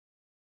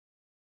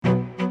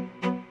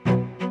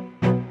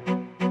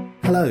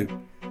Hello,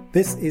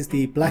 this is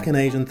the Black and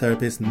Asian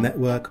Therapist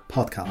Network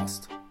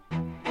podcast.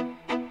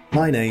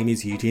 My name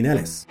is Eugene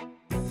Ellis.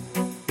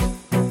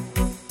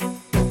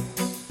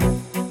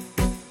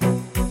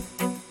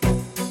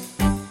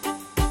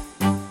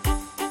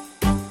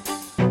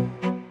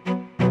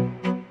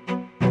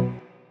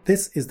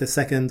 This is the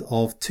second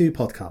of two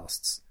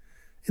podcasts.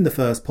 In the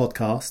first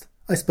podcast,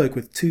 I spoke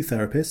with two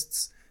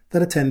therapists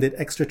that attended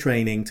extra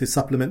training to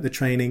supplement the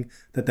training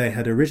that they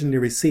had originally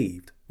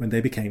received when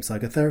they became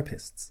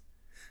psychotherapists.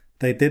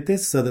 They did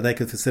this so that they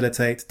could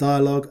facilitate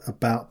dialogue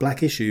about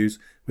Black issues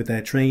with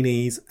their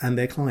trainees and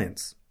their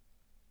clients.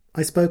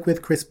 I spoke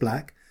with Chris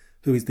Black,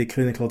 who is the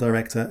clinical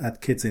director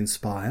at Kids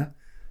Inspire,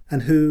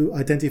 and who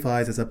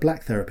identifies as a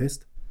Black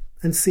therapist,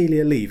 and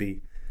Celia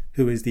Levy,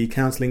 who is the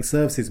counselling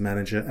services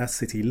manager at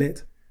City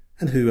Lit,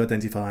 and who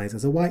identifies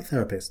as a white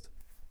therapist.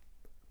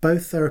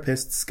 Both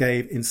therapists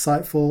gave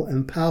insightful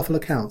and powerful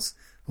accounts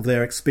of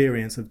their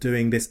experience of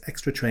doing this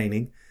extra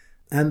training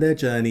and their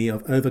journey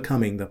of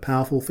overcoming the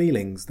powerful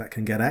feelings that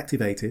can get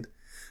activated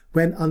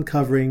when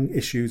uncovering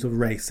issues of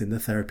race in the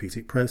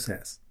therapeutic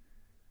process.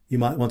 You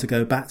might want to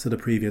go back to the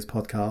previous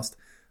podcast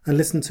and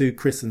listen to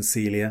Chris and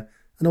Celia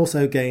and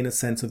also gain a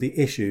sense of the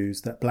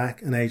issues that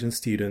Black and Asian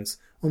students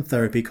on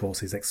therapy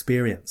courses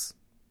experience.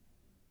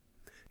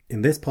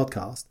 In this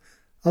podcast,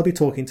 I'll be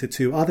talking to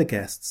two other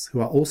guests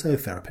who are also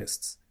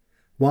therapists,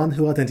 one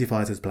who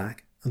identifies as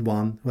Black and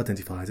one who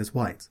identifies as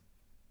white.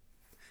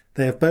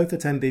 They have both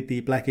attended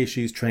the Black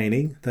Issues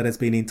training that has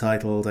been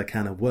entitled A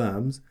Can of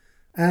Worms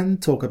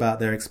and talk about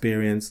their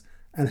experience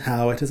and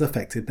how it has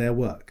affected their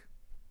work.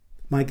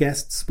 My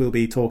guests will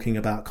be talking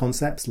about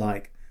concepts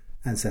like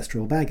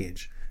ancestral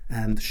baggage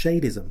and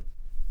shadism,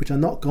 which are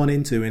not gone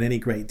into in any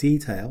great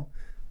detail,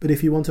 but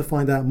if you want to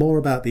find out more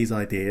about these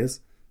ideas,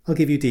 I'll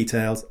give you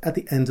details at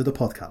the end of the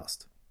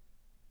podcast.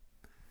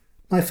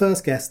 My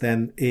first guest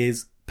then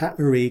is Pat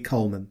Marie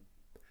Coleman.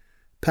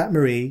 Pat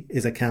Marie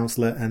is a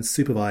counsellor and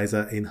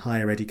supervisor in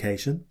higher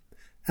education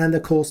and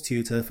a course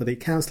tutor for the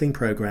counselling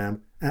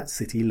programme at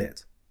City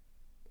Lit.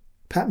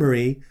 Pat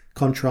Marie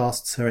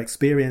contrasts her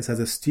experience as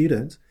a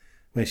student,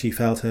 where she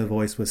felt her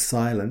voice was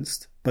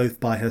silenced both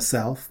by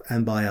herself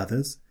and by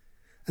others,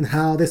 and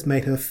how this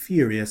made her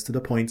furious to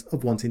the point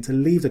of wanting to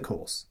leave the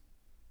course.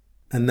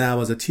 And now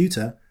as a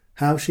tutor,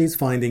 how she's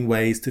finding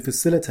ways to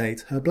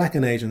facilitate her Black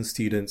and Asian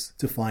students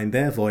to find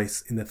their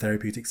voice in the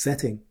therapeutic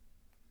setting.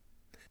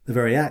 The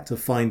very act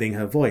of finding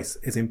her voice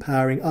is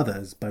empowering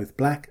others, both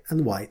Black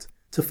and white,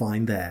 to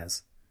find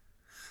theirs.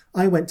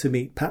 I went to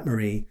meet Pat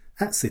Marie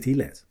at City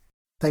Lit.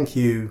 Thank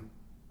you,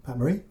 Pat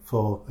Marie,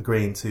 for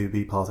agreeing to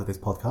be part of this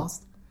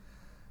podcast.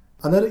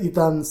 I know that you've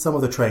done some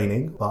of the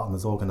training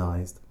Partners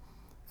organised,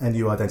 and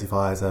you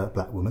identify as a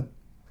Black woman.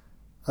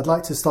 I'd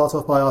like to start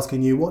off by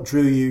asking you what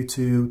drew you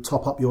to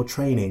top up your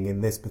training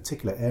in this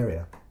particular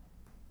area?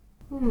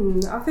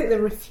 I think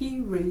there are a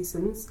few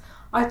reasons.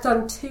 I've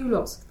done 2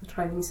 lots of the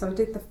training, so I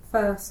did the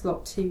first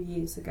lot 2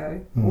 years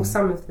ago, or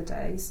some of the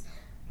days,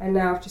 and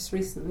now I've just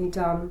recently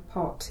done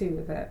part 2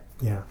 of it.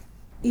 Yeah.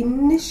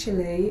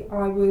 Initially,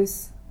 I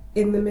was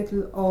in the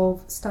middle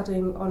of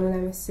studying on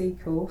an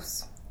MSc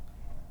course,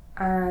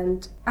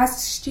 and as a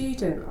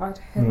student I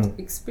had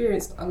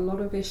experienced a lot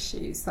of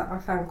issues that I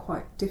found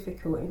quite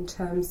difficult in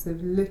terms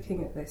of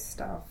looking at this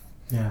stuff.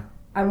 Yeah.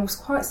 And was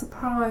quite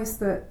surprised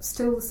that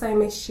still the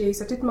same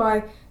issues. I did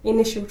my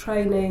initial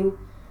training,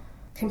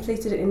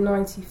 completed it in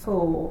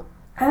 94,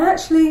 and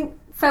actually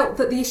felt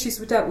that the issues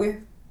were dealt with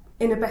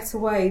in a better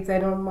way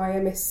than on my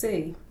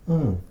MSc,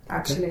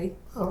 actually.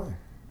 Okay.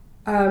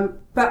 Oh.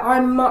 But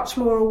I'm much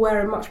more aware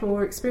and much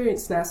more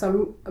experienced now,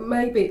 so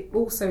maybe it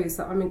also is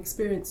that I'm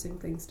experiencing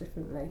things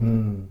differently.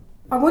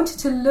 I wanted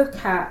to look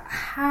at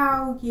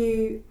how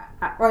you,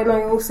 and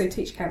I also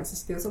teach cancer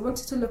skills, I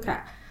wanted to look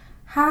at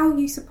how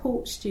you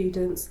support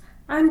students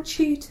and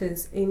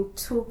tutors in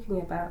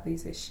talking about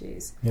these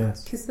issues.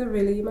 Yes. Because they're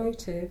really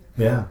emotive.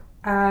 Yeah.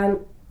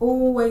 And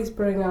always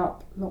bring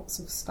up lots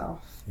of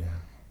stuff. Yeah.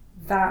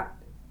 That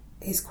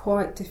is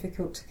quite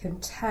difficult to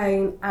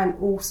contain and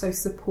also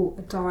support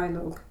a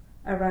dialogue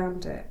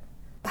around it.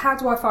 How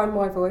do I find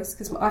my voice?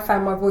 Because I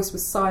found my voice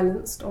was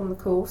silenced on the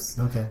course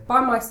by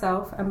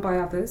myself and by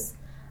others,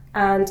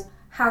 and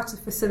how to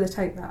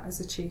facilitate that as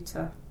a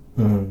tutor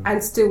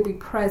and still be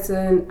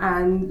present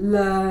and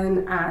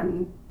learn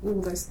and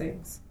all those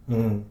things.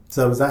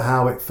 So was that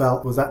how it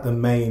felt? Was that the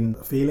main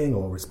feeling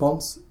or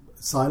response?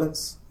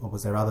 Silence? Or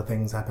was there other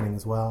things happening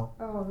as well?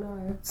 Oh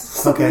no.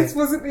 Okay. This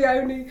wasn't the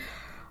only...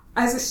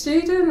 As a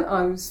student,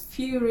 I was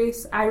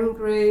furious,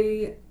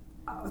 angry.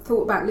 I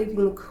thought about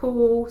leaving the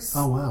course.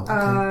 Oh, wow.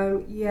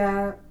 Okay.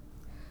 Yeah.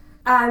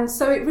 And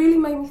so it really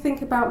made me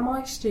think about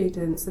my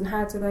students and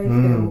how do they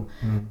feel.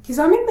 Because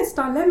I'm in this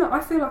dilemma.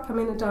 I feel like I'm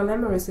in a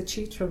dilemma as a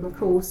tutor on the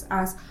course,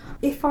 as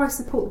if I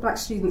support the Black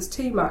students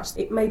too much,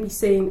 it may be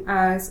seen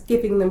as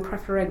giving them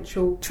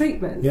preferential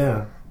treatment.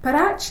 Yeah. But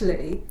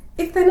actually,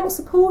 if they're not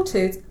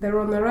supported, they're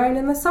on their own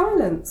and they're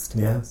silenced.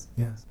 Yes,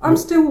 yes. I'm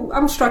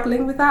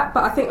struggling with that,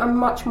 but I think I'm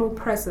much more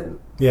present.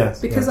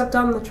 Yes. Because I've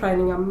done the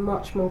training, I'm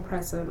much more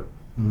present.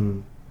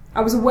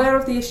 I was aware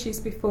of the issues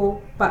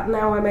before, but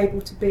now I'm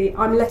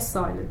less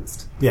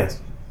silenced.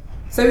 Yes.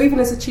 So even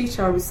as a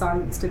tutor, I was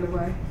silenced in a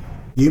way.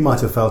 You might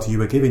have felt you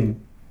were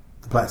giving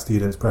the black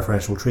students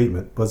preferential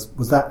treatment.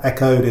 Was that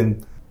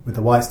echoed with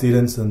the white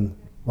students and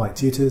white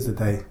tutors? Did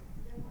they?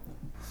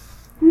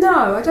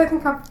 No, I don't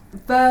think I've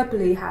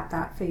verbally had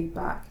that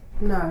feedback.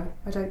 No,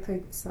 I don't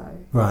think so.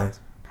 Right.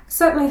 I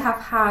certainly have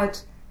had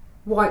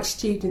white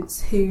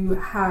students who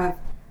have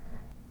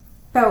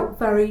felt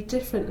very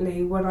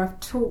differently when I've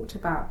talked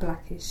about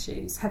black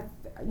issues.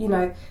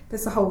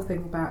 There's the whole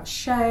thing about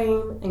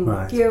shame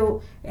and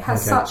guilt. It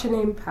has such an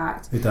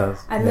impact. It does.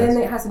 And then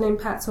it has an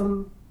impact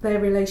on their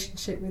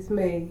relationship with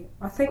me.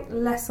 I think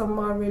less on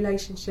my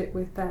relationship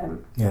with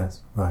them.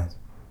 Yes, right.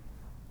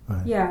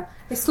 Yeah,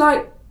 it's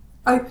like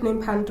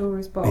opening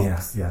Pandora's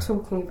box,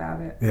 talking about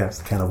it. Yeah, it's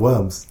the can of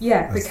worms.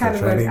 Yeah, the can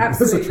of worms,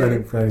 absolutely. That's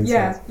a training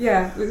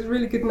yeah, there's a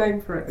really good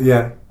name for it.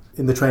 Yeah.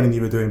 In the training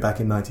you were doing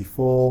back in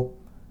 94,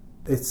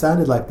 it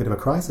sounded like a bit of a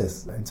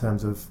crisis in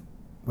terms of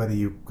whether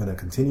you're going to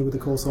continue with the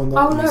course or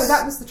not. Oh no,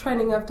 that was the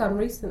training I've done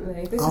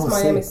recently. This is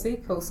my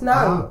MSc course.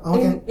 No,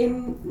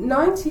 in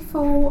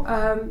 94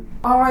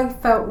 I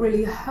felt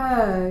really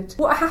heard.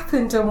 What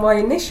happened on my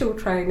initial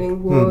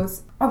training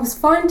was I was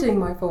finding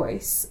my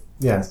voice.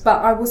 Yes.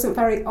 But I wasn't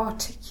very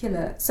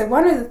articulate. So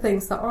one of the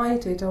things that I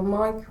did on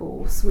my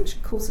course, which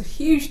caused a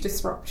huge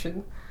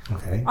disruption,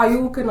 I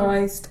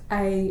organised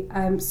a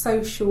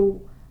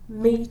social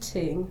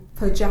meeting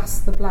for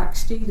just the black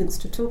students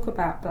to talk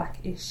about black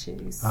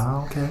issues.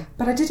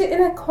 But I did it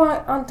in a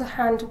quite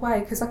underhand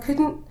way because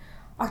didn't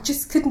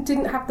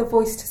have the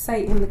voice to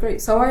say it in the group.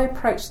 So I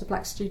approached the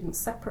black students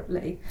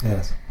separately.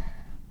 Yes.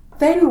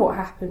 Then what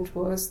happened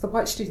was the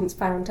white students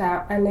found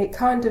out, and it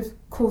kind of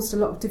caused a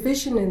lot of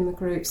division in the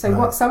group.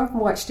 So some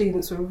white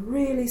students were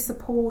really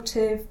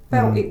supportive,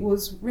 felt it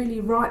was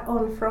really right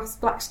on for us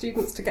black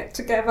students to get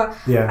together,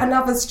 and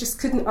others just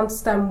couldn't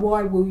understand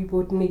why we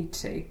would need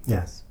to.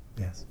 Yes.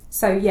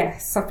 So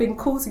yes, I've been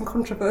causing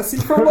controversy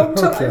for a long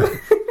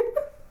time.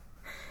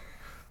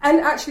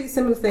 And actually a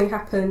similar thing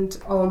happened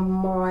on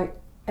my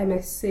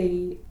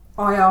MSc.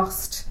 I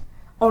asked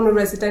on a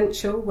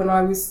residential, when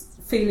I was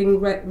feeling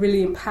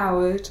really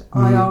empowered,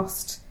 I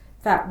asked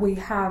that we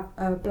have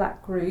a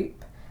black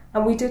group,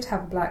 and we did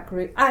have a black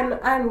group,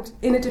 and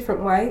in a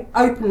different way,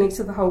 openly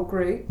to the whole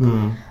group,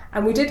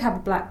 and we did have a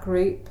black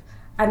group,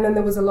 and then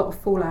there was a lot of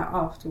fallout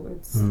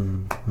afterwards.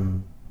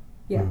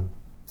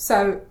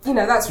 So,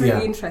 that's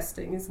really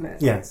interesting, isn't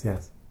it?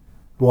 Yes.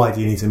 Why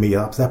do you need to meet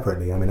up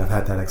separately? I mean, I've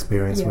had that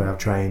experience where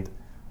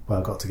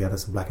I've got together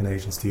some black and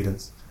Asian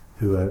students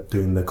who are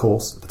doing the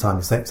course at the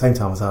time, same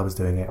time as I was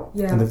doing it,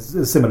 and there's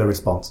a similar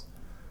response.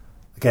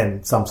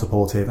 Again, some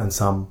supportive and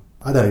some,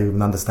 I don't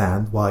even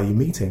understand, why are you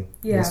meeting?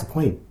 What's the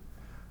point?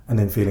 And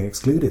then feeling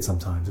excluded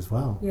sometimes as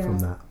well from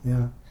that.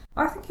 Yeah.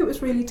 I think it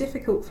was really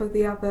difficult for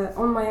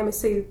on my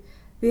MSc,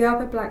 the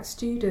other black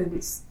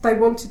students, I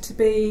don't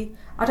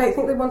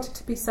think they wanted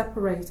to be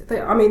separated.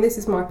 This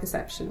is my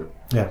perception.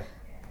 Yeah.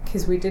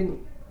 Because we didn't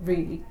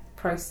really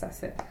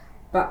process it.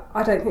 But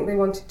I don't think they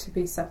wanted to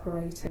be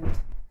separated.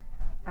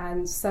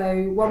 And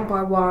so one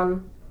by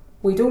one,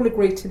 we'd all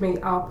agreed to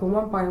meet up, and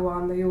one by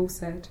one they all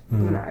said,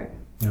 no,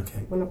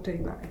 we're not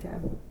doing that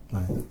again.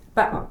 Right.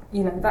 But,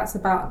 that's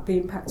about the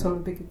impact on the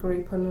bigger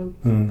group and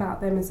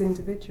about them as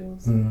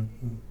individuals.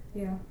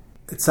 Yeah.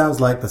 It sounds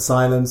like the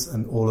silence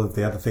and all of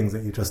the other things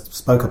that you just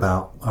spoke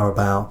about are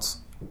about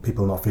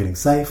people not feeling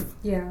safe.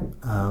 Yeah.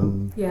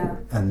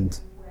 And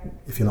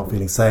if you're not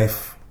feeling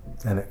safe,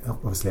 then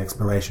obviously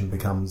exploration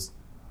becomes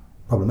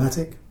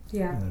problematic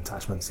in an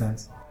attachment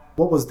sense.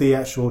 What was the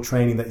actual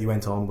training that you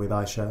went on with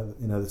Aisha,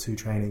 the 2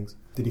 trainings?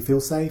 Did you feel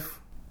safe?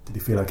 Did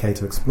you feel okay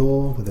to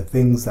explore? Were there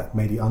things that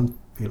made you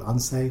feel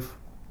unsafe?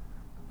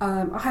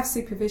 I have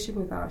supervision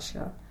with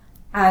Aisha,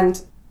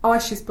 and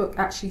Aisha's book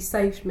actually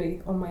saved me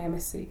on my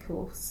MSc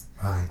course.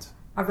 Right.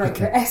 I wrote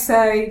an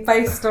essay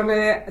based on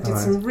it, I did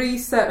some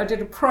research, I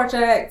did a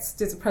project,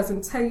 did a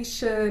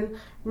presentation,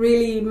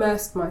 really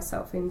immersed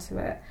myself into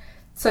it.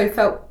 So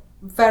felt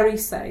very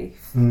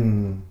safe.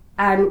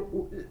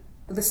 And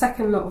the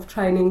second lot of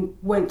training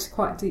went to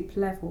quite a deep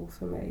level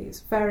for me.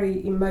 It's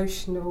very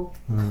emotional,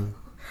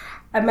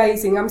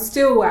 amazing. I'm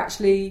still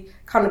actually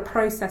kind of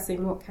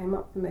processing what came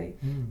up for me.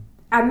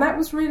 And that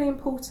was really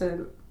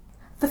important.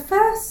 The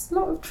first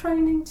lot of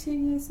training 2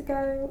 years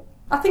ago,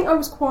 I think I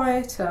was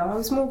quieter. I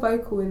was more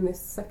vocal in this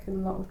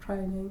second lot of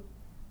training.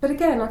 But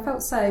again, I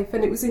felt safe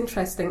and it was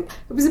interesting.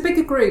 It was a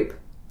bigger group.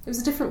 It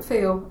was a different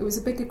feel. It was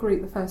a bigger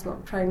group the first lot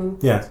of training.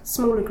 Yeah.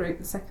 Smaller group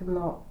the second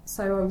lot.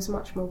 So I was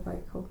much more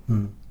vocal.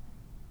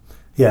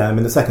 Yeah,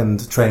 the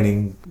second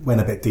training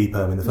went a bit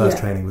deeper. The first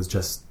training was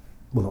just,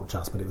 well, not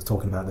just, but it was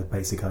talking about the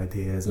basic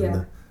ideas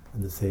and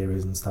the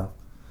theories and stuff.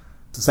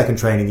 The second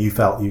training, you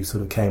felt you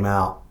sort of came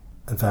out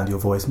and found your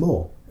voice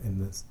more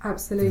in this.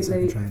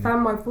 Absolutely.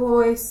 Found my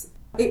voice.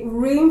 It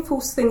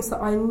reinforced things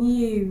that I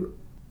knew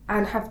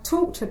and have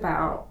talked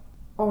about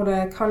on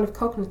a kind of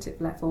cognitive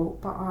level,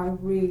 but I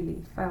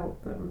really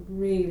felt them,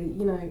 really,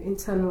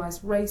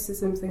 internalised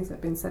racism, things that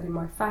have been said in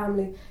my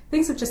family,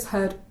 things I've just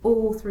heard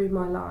all through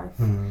my life.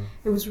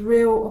 It was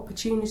real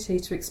opportunity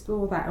to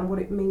explore that and what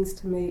it means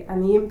to me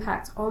and the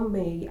impact on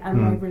me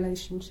and my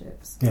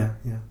relationships.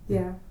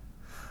 Yeah.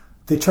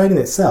 The training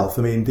itself,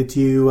 I mean, did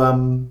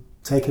you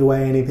take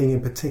away anything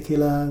in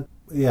particular?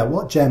 Yeah,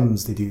 what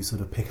gems did you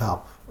sort of pick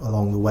up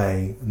along the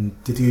way,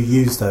 and did you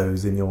use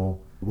those in your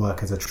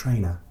work as a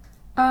trainer?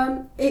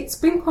 It's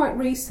been quite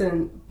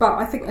recent, but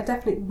I think I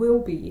definitely will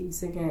be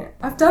using it.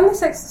 I've done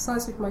this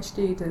exercise with my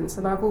students,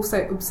 and I've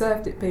also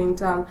observed it being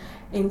done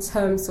in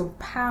terms of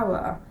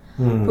power.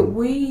 But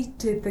we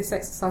did this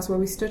exercise where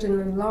we stood in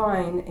a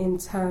line in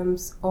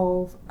terms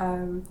of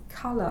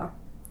colour,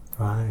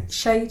 right?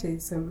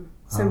 Shadism.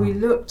 So we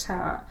looked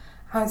at,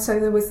 and so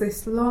there was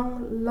this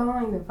long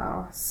line of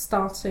us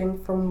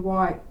starting from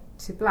white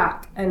to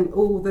black and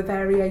all the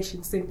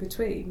variations in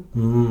between.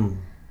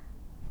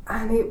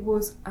 And it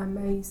was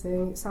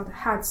amazing. It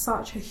had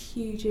such a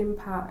huge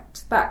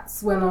impact.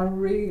 That's when I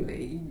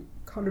really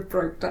kind of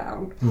broke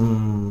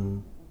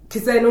down.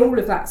 Because then all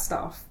of that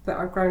stuff that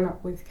I've grown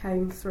up with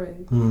came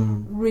through.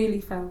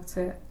 Really felt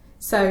it.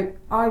 So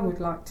I would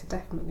like to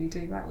definitely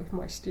do that with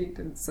my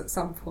students at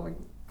some point.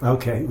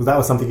 Okay, well, that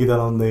was something you done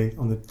on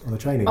the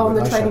training. On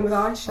with the Aisha. Training with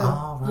Aisha.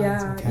 Oh, right.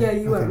 Yeah, okay. yeah.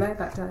 You weren't there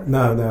that day.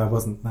 No, I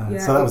wasn't. No.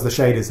 Yeah, So that was the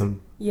shadism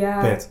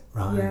bit.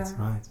 Right, yeah.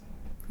 right.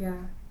 Yeah.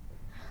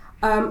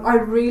 I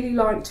really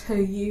liked her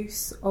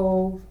use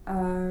of.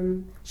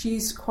 She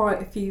used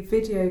quite a few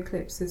video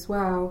clips as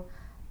well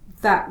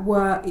that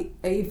were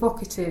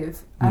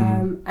evocative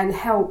and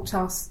helped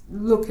us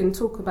look and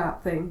talk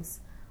about things.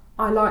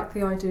 I like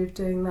the idea of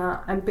doing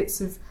that, and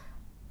bits of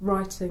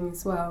writing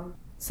as well.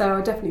 So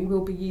I definitely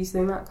will be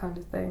using that kind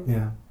of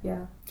thing.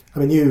 Yeah. I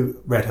mean,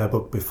 you read her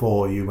book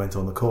before you went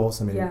on the course.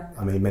 I Yeah.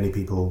 mean, many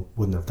people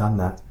wouldn't have done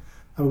that.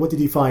 I mean, what did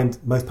you find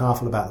most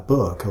powerful about the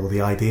book, or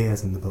the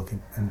ideas in the book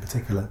in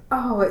particular?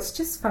 Oh, it's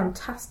just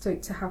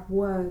fantastic to have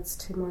words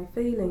to my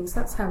feelings.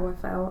 That's how I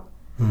felt.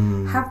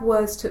 Have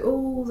words to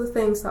all the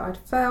things that I'd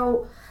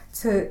felt,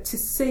 to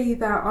see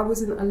that I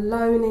wasn't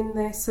alone in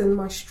this and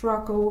my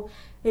struggle.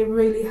 It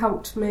really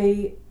helped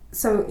me.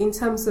 So in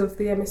terms of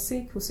the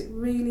MSc course, it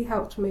really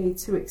helped me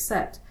to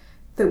accept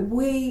that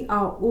we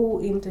are all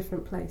in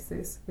different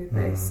places with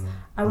this,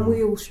 and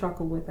we all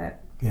struggle with it.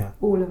 Yeah.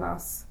 All of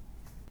us.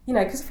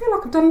 Because I feel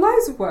like I've done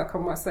loads of work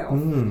on myself,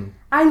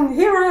 and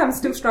here I am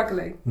still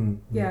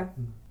struggling. Yeah.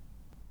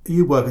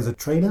 You work as a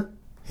trainer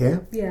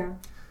here? Yeah.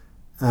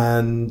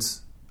 And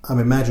I'm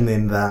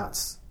imagining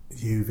that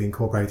you've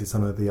incorporated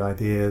some of the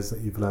ideas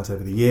that you've learnt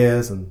over the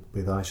years and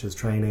with Aisha's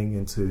training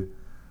into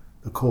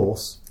the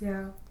course.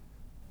 Yeah.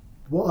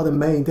 What are the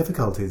main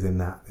difficulties in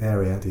that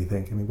area, do you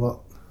think? I mean, what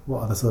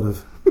are the sort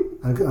of...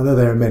 I know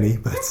there are many,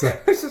 but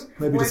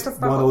maybe just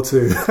one or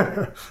two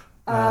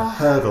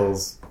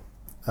hurdles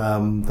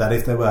that,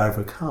 if they were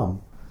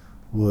overcome,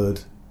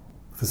 would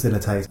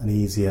facilitate an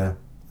easier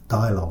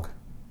dialogue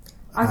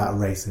about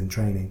race in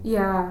training.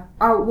 Yeah.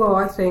 Well,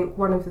 I think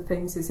one of the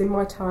things is, in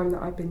my time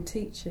that I've been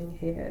teaching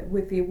here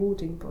with the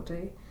awarding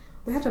body,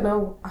 we had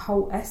a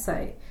whole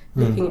essay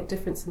looking at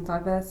difference and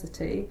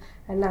diversity,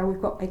 and now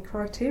we've got a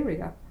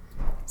criteria.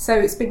 So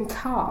it's been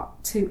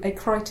cut to a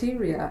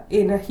criteria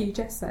in a huge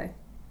essay.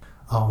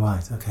 Oh,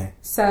 right, okay.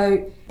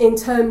 So in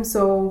terms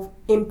of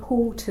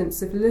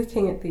importance of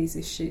looking at these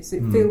issues,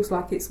 it feels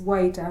like it's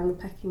way down the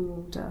pecking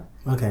order.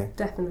 Okay.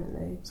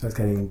 Definitely. So it's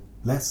getting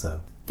less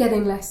so?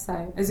 Getting less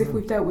so, as if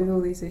we've dealt with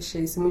all these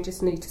issues and we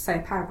just need to say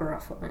a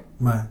paragraph on it.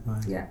 Right.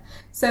 Yeah.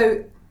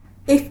 So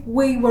if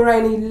we were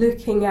only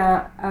looking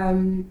at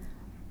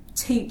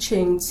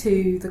teaching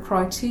to the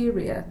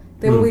criteria,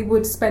 then we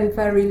would spend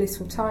very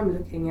little time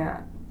looking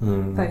at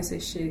those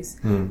issues.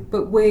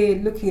 But we're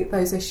looking at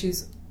those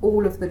issues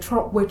all of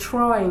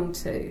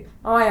the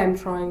I am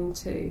trying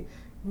to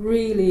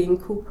really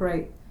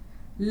incorporate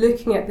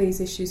looking at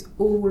these issues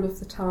all of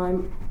the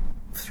time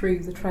through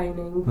the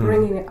training,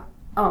 bringing it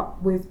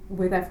up with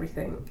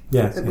everything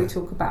that we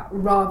talk about,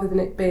 rather than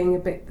it being a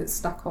bit that's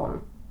stuck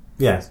on.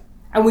 Yes.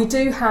 And we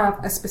do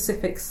have a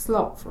specific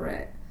slot for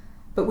it,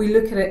 but we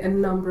look at it a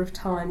number of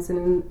times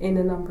and in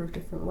a number of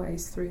different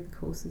ways through the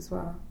course as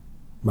well.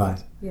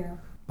 Right. Yeah.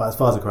 But as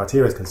far as the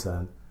criteria is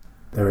concerned,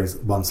 there is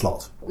one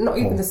slot. Not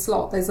even a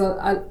slot, there's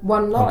a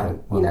one line,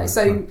 Okay, one line,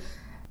 so right.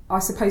 I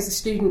suppose a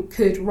student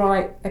could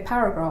write a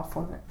paragraph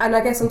on it. And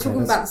I guess I'm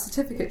talking about the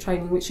certificate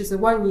training, which is a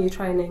 1 year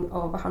training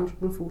of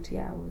 140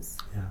 hours.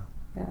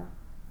 Yeah.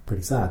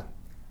 Pretty sad.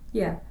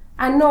 Yeah.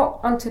 And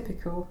not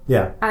untypical.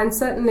 Yeah. And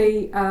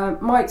certainly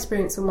my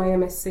experience on my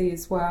MSc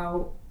as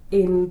well,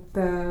 in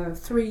the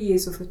 3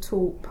 years of the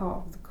taught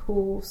part of the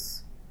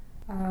course,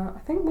 I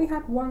think we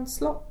had one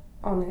slot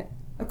on it.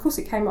 Of course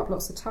it came up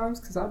lots of times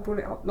because I brought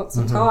it up lots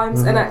of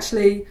times, and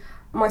actually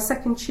my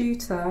second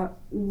tutor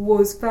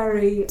was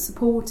very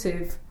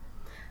supportive.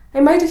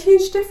 It made a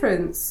huge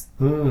difference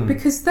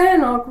because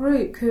then our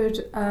group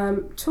could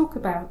talk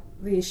about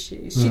the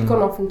issues. She'd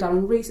gone off and done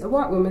a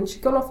white woman,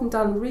 she'd gone off and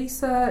done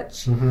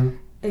research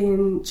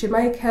in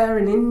Jamaica,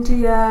 in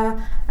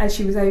India, and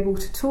she was able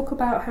to talk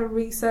about her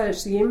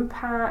research, the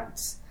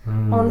impact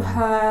on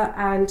her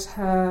and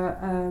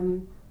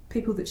her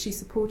people that she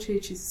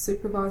supported. She's a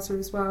supervisor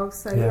as well.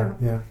 So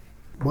yeah.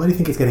 Why do you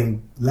think it's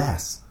getting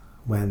less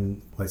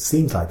when it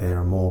seems like there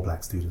are more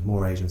black students,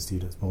 more Asian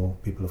students, more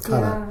people of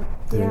colour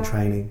doing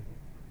training?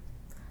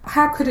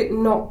 How could it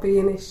not be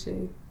an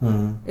issue?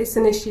 It's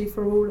an issue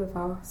for all of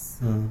us.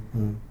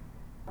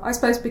 I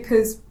suppose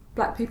because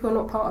black people are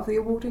not part of the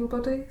awarding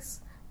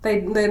bodies.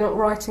 They're not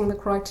writing the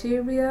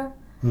criteria.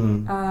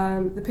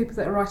 The people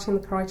that are writing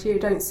the criteria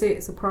don't see it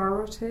as a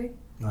priority.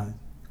 Right.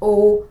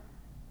 Or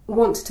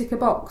want to tick a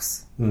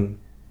box. I mean,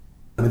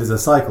 there's a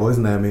cycle,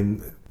 isn't there? I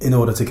mean, in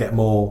order to get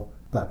more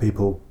black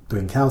people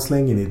doing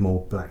counselling, you need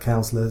more black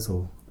counsellors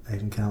or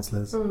Asian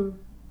counsellors.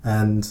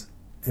 And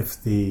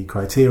if the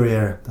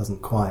criteria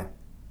doesn't quite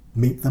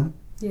meet them,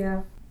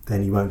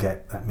 then you won't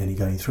get that many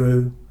going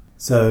through.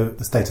 So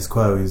the status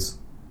quo is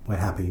we're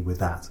happy with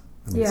that.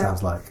 I mean, it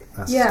sounds like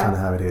that's kind of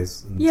how it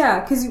is. And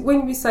because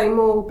when you say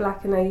more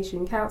black and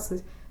Asian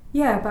counsellors,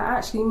 but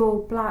actually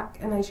more black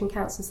and Asian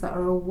counsellors that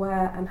are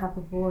aware and have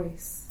a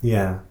voice.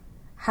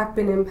 Have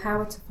been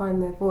empowered to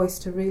find their voice,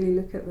 to really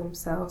look at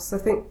themselves. So I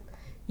think,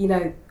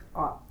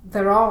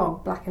 there are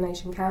black and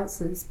Asian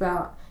counsellors,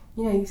 but,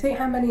 you think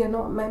how many are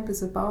not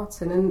members of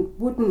Barton and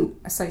wouldn't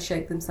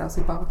associate themselves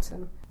with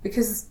Barton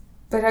because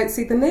they don't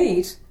see the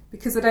need,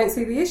 because they don't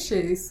see the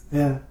issues.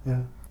 Yeah.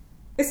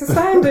 It's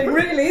astounding,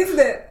 really, isn't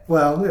it?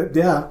 Well,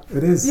 yeah,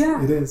 it is.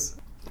 Yeah. It is.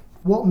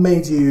 What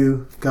made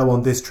you go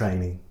on this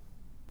training?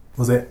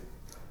 Was it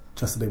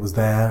just that it was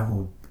there,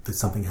 or did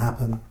something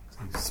happen?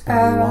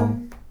 Spur you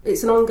on?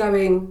 It's an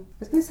ongoing, I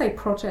was going to say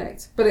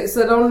project, but it's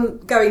an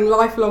ongoing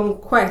lifelong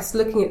quest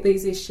looking at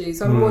these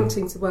issues. I'm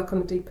wanting to work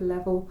on a deeper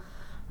level.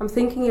 I'm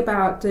thinking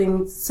about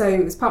doing, so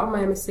as part of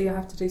my MSc I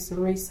have to do some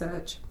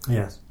research.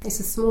 Yes.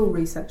 It's a small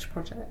research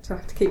project, I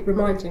have to keep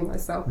reminding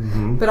myself.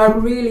 But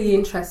I'm really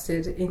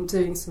interested in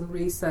doing some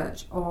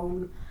research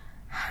on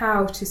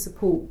how to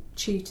support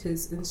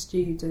tutors and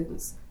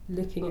students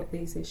looking at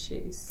these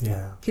issues.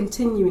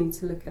 Continuing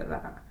to look at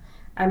that.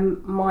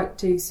 And might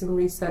do some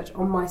research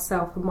on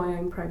myself and my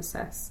own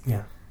process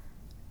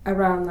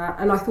around that.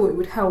 And I thought it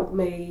would help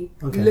me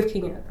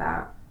looking at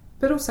that.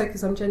 But also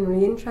because I'm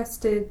genuinely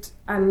interested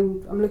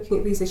and I'm looking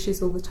at these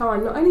issues all the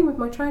time, not only with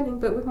my training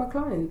but with my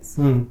clients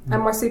and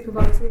my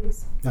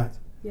supervisees. Right.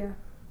 Yeah.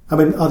 I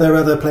mean, are there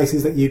other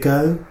places that you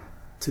go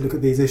to look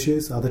at these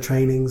issues? Other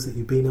trainings that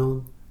you've been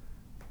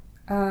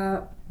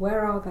on?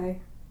 Where are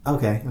they?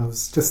 Okay, I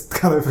was just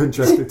kind of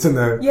interested to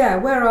know.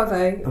 Where are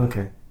they?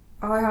 Okay.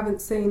 I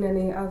haven't seen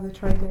any other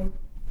training.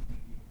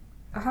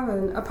 I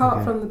haven't,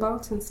 apart from the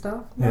Barton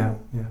stuff. No.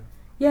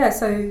 Yeah,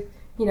 so,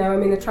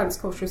 I'm in a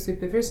transcultural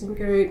supervision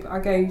group. I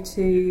go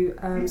to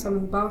some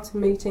of the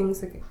Barton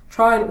meetings. I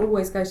try and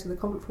always go to the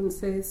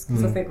conferences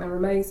because I think they're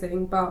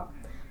amazing. But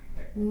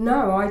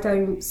no, I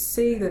don't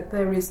see that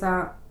there is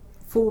that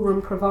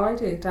forum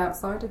provided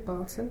outside of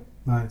Barton.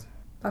 Right.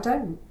 I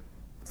don't.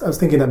 I was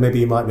thinking that maybe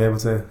you might be able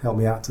to help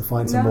me out to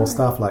find some more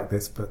stuff like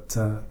this, but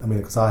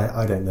because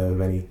I don't know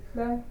of any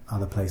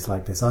other place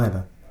like this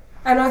either.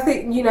 And I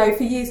think,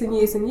 for years and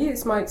years and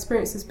years, my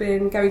experience has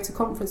been going to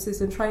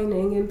conferences and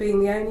training and being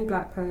the only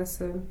black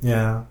person.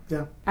 Yeah.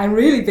 And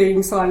really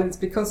being silenced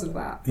because of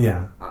that.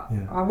 Yeah.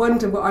 I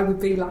wonder what I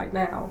would be like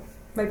now.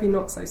 Maybe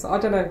not so. I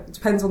don't know. It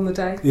depends on the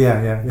day.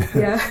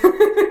 Yeah.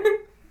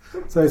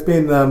 So it's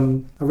been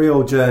a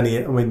real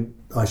journey. I mean,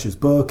 Aisha's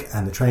book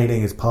and the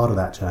training is part of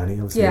that journey.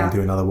 Obviously, you're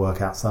doing other work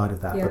outside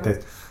of that.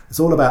 But it's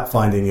all about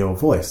finding your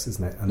voice,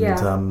 isn't it?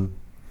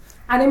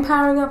 And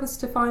empowering others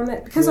to find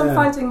that. Because I'm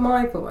finding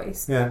my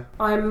voice,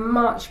 I'm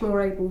much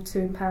more able to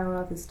empower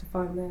others to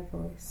find their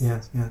voice.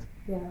 Yes.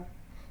 Yeah.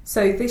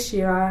 So this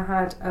year I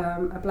had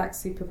a black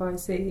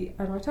supervisee,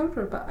 and I told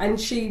her about,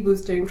 and she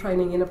was doing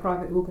training in a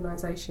private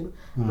organisation,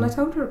 and I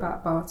told her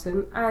about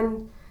Barton,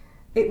 and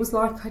it was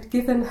like I'd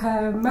given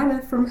her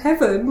manna from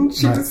heaven.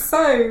 She was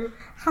so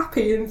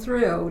happy and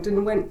thrilled,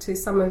 and went to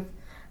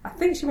I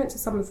think she went to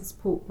some of the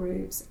support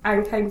groups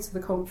and came to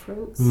the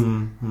conference.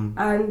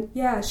 And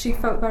she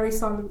felt very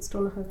silenced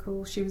on her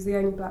call. She was the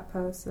only black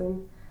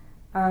person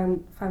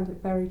and found it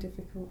very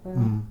difficult there.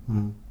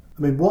 I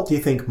mean, what do you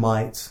think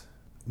might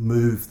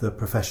move the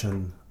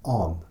profession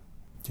on?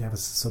 Do you have a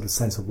sort of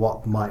sense of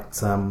what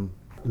might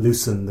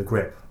loosen the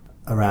grip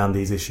around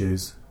these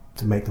issues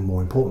to make them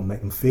more important,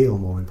 make them feel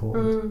more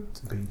important,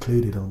 to be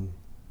included on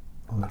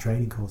the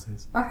training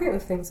courses? I think the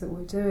things that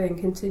we're doing,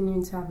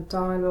 continuing to have a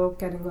dialogue,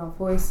 getting our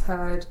voice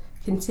heard,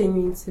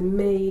 continuing to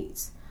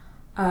meet,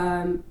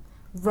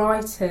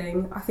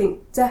 writing. I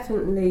think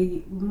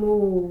definitely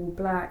more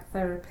black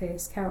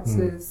therapists,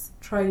 counsellors,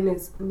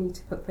 trainers need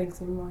to put things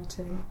in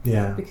writing.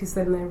 Because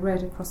then they're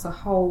read across a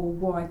whole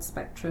wide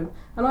spectrum.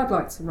 And I'd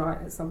like to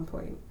write at some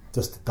point.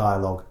 Just the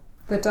dialogue.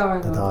 The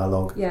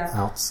dialogue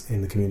out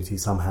in the community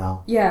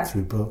somehow.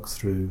 Through books,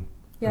 through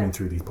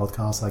these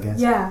podcasts, I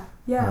guess.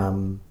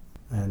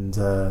 And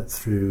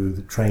through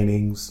the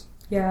trainings.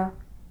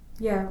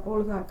 Yeah, all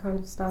of that kind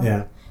of stuff.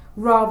 Yeah.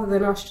 Rather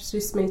than us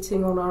just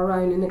meeting on our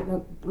own and it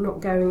not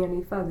going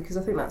any further, because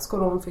I think that's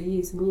gone on for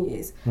years and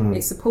years.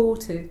 It's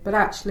supportive, but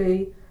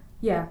actually,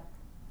 yeah,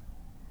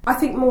 I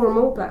think more and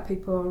more black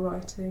people are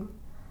writing,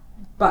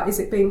 but is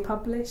it being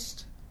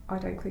published? I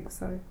don't think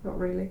so, not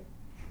really.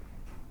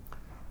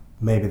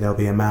 Maybe there'll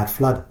be a mad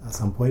flood at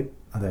some point.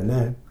 I don't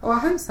know. Oh, I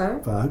hope so.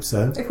 But I hope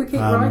so. If we keep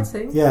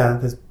writing. Yeah,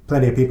 there's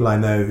plenty of people I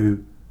know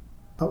who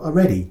are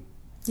ready.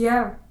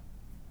 Yeah.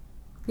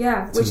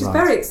 Yeah, to which is write.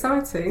 very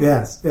exciting.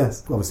 Yes.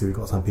 Obviously, we've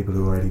got some people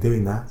who are already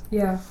doing that.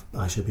 Yeah.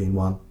 I should be in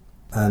one.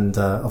 And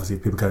obviously,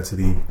 if people go to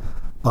the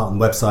Barton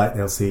website,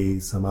 they'll see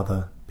some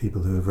other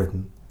people who have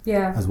written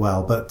as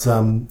well. But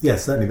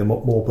yes, certainly there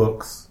are more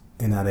books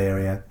in that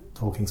area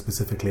talking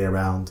specifically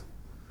around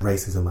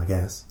racism, I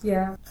guess.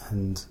 Yeah.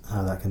 And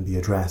how that can be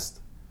addressed.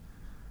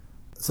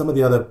 Some of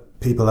the other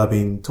people I've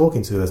been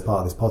talking to as part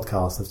of this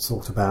podcast have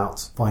talked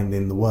about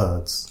finding the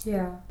words.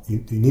 Yeah.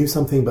 You knew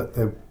something, but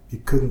you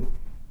couldn't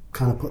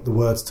kind of put the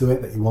words to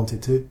it that you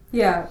wanted to.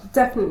 Yeah,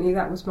 definitely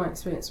that was my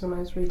experience when I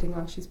was reading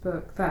Aisha's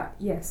book, that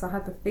yes, I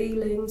had the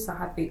feelings, I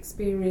had the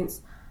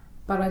experience,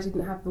 but I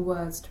didn't have the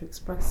words to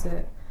express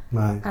it.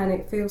 Right. And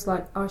it feels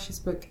like Aisha's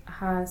book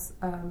has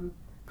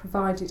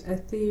provided a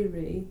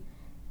theory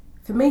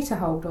for me to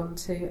hold on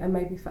to, and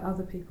maybe for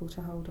other people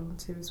to hold on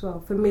to as well,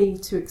 for me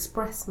to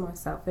express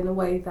myself in a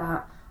way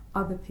that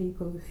other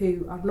people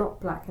who are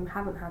not black and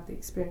haven't had the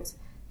experience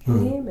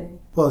can hear me.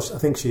 Well, I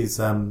think she's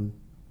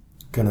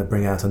going to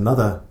bring out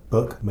another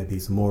book, maybe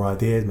some more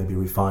ideas, maybe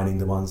refining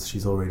the ones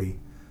she's already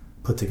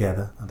put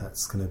together, and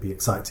that's going to be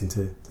exciting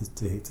to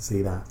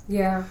see that.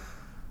 Yeah.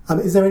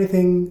 Is there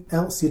anything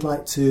else you'd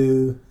like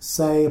to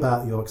say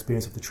about your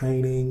experience of the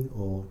training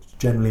or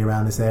generally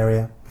around this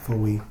area before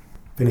we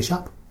finish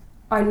up?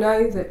 I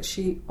know that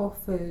she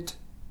offered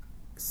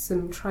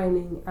some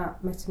training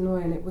at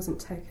Metanoia and it wasn't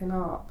taken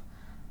up.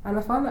 And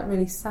I find that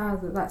really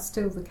sad that that's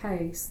still the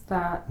case,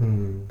 that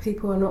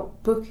people are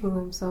not booking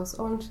themselves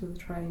onto the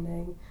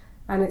training.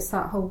 And it's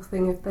that whole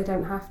thing of they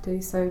don't have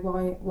to, so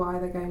why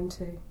are they going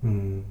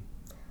to?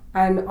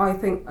 And I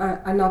think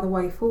another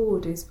way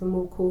forward is for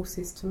more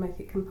courses to make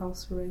it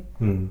compulsory,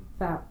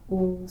 that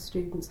all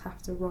students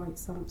have to write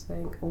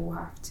something or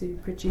have to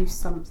produce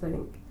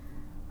something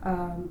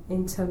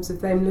in terms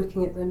of them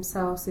looking at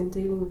themselves in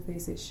dealing with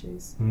these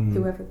issues,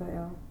 whoever they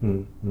are.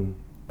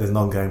 There's an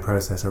ongoing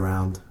process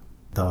around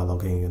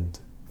dialoguing and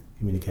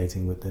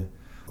communicating with the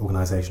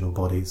organisational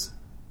bodies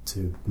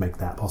to make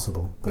that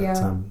possible.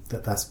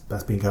 But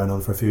that's been going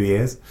on for a few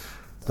years.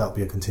 That'll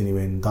be a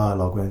continuing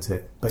dialogue, won't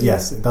it? But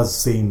yes, it does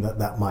seem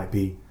that might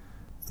be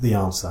the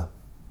answer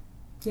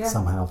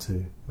somehow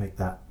to make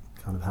that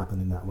kind of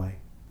happen in that way.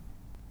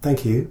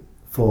 Thank you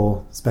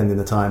for spending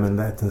the time and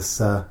letting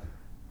us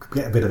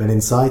get a bit of an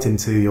insight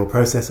into your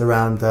process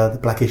around the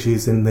black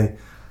issues in the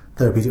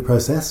therapeutic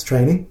process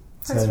training.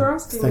 Thanks for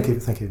asking me.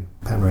 Thank you,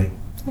 Pat Marie.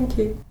 Thank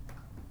you.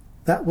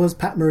 That was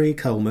Pat Marie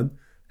Coleman,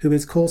 who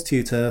is course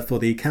tutor for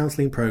the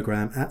counselling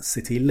programme at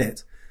City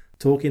Lit,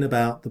 talking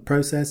about the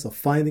process of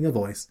finding a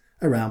voice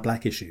around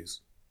black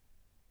issues.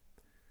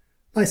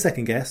 My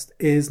second guest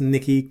is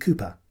Nikki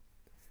Cooper.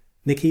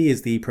 Nikki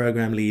is the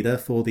programme leader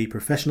for the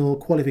Professional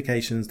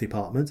Qualifications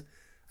Department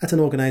at an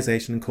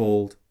organisation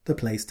called The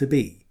Place to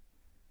Be.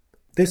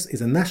 This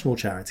is a national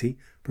charity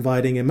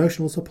providing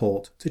emotional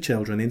support to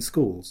children in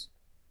schools.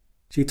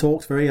 She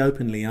talked very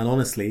openly and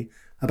honestly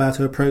about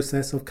her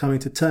process of coming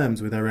to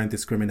terms with her own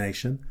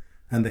discrimination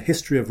and the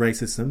history of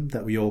racism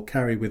that we all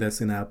carry with us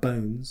in our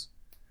bones,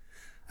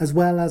 as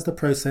well as the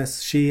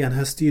process she and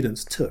her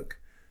students took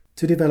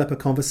to develop a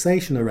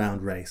conversation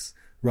around race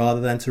rather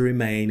than to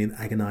remain in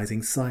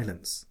agonising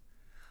silence.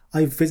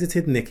 I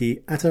visited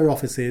Nikki at her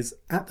offices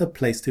at The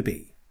Place to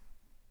Be.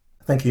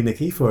 Thank you,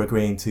 Nikki, for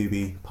agreeing to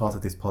be part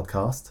of this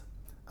podcast.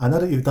 I know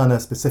that you've done a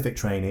specific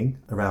training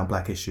around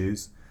black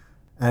issues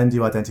and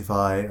you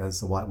identify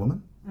as a white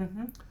woman.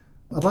 Mm-hmm.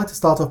 I'd like to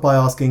start off by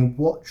asking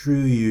what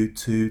drew you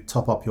to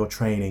top up your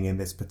training in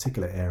this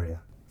particular area?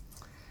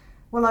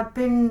 Well, I'd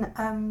been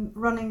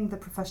running the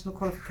professional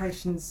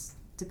qualifications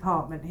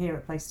department here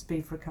at Place to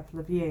Be for a couple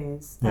of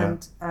years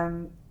and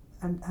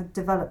had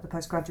developed the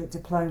postgraduate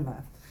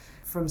diploma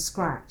from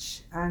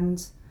scratch.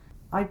 And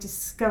I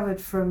discovered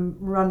from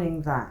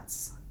running that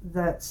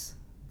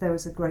there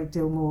was a great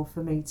deal more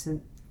for me to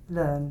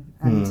learn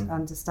and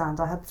understand.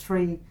 I had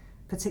 3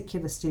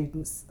 particular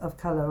students of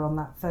colour on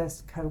that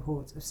first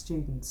cohort of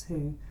students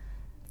who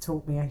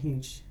taught me a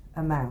huge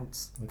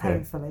amount,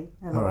 painfully,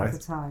 a lot of the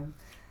time.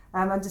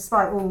 And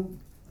despite all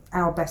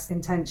our best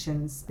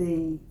intentions,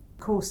 the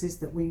courses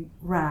that we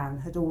ran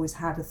had always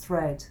had a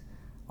thread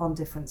on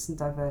difference and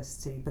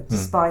diversity. But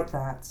despite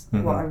that,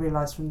 what I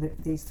realised from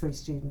these 3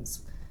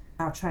 students,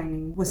 our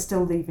training was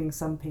still leaving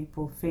some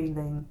people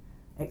feeling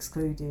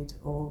excluded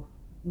or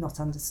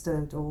not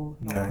understood or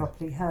not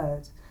properly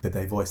heard. Did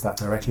they voice that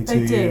directly to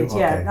you? They did,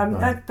 yeah.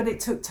 Right. But it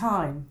took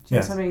time. Do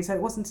you know what I mean? So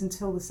it wasn't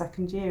until the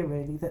second year,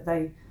 really, that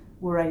they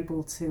were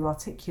able to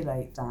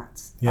articulate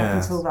that.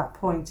 Up until that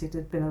point, it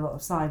had been a lot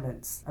of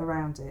silence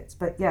around it.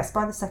 But yes,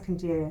 by the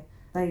second year,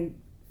 they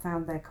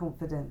found their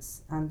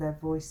confidence and their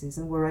voices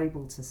and were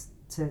able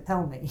to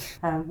tell me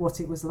what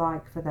it was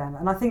like for them.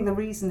 And I think the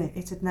reason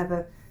it had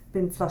never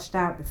been flushed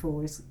out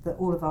before is that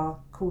all of our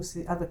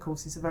other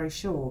courses are very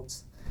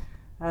short.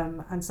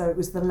 And so it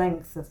was the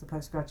length of the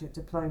postgraduate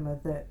diploma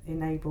that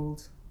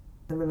enabled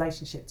the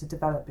relationship to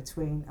develop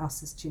between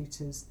us as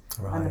tutors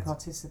and the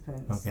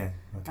participants. Okay.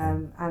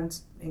 And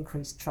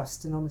increased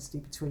trust and honesty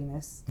between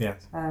us.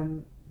 Yes.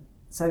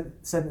 So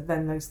that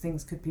then those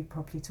things could be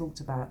properly talked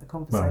about, the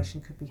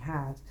conversation could be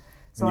had.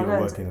 So and you were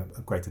working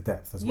at greater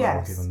depth as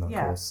well, given the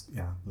course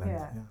length.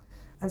 Yeah.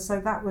 And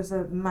so that was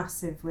a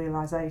massive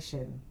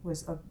realisation,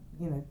 was,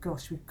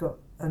 gosh, we've got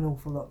an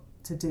awful lot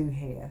to do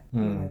here.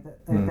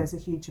 There's a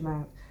huge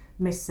amount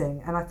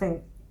missing. And I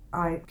think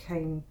I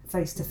came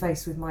face to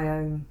face with my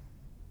own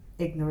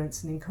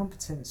ignorance and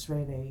incompetence,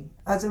 really,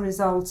 as a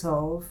result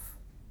of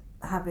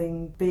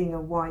being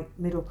a white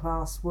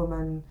middle-class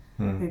woman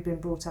who'd been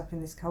brought up in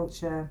this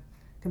culture,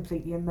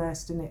 completely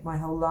immersed in it my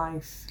whole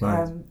life.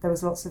 There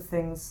was lots of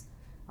things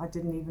I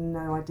didn't even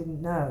know I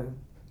didn't know.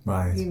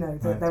 Right.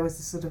 That there was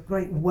this sort of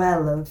great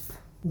well of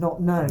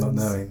not knowns. Not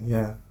knowing,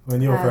 yeah.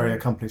 When you're a very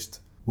accomplished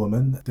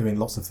woman doing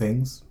lots of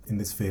things in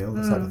this field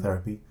of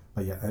psychotherapy,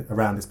 but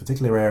around this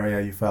particular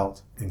area you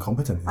felt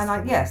incompetent.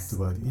 The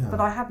word. Yeah.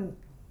 But I hadn't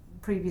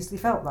previously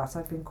felt that.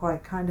 I'd been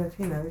quite kind of,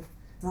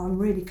 I'm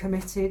really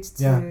committed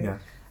to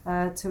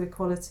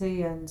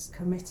equality and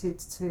committed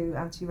to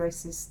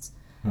anti-racist,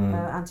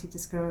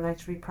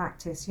 anti-discriminatory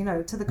practice,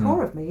 to the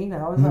core of me.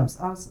 I was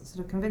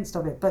sort of convinced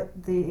of it.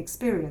 But the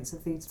experience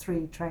of these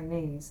 3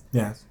 trainees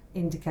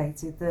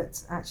indicated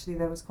that actually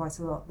there was quite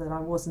a lot that I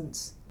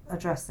wasn't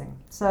addressing.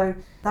 So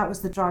that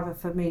was the driver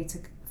for me to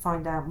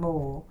find out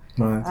more.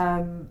 Right.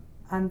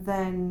 And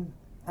then,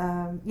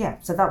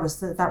 so that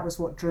was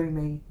what drew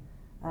me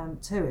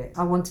to it.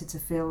 I wanted to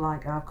feel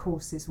like our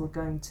courses were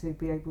going to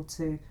be able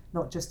to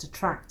not just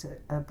attract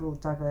a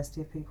broad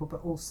diversity of people,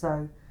 but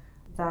also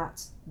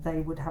that they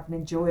would have an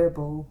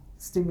enjoyable,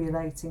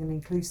 stimulating and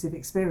inclusive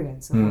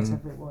experience of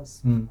whatever it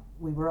was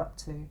we were up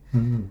to.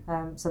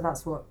 So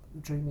that's what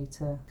drew me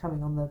to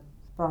coming on the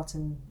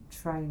Barton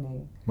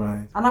training.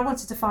 Right. And I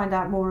wanted to find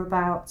out more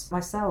about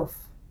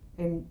myself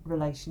in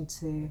relation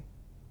to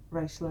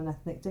racial and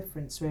ethnic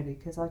difference, really,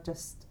 because I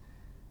just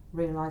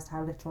realised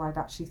how little I'd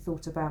actually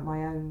thought about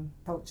my own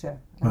culture.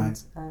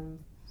 Right.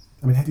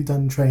 Have you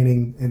done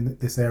training in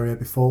this area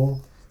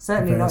before?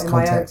 Certainly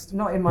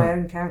not in my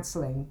own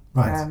counselling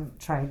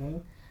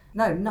training.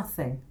 No,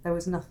 nothing. There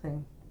was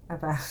nothing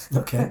about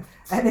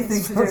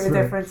anything to do with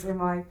difference in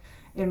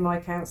my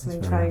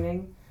counselling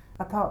training,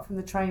 apart from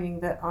the training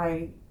that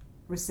I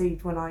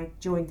received when I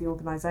joined the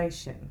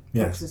organisation,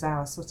 which was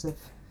our sort of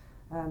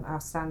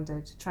our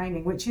standard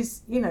training, which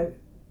is,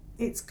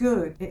 it's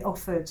good. It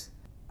offered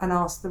and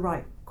asked the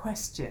right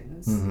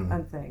questions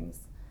and things,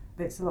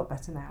 but it's a lot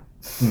better now.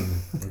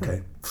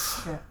 Okay.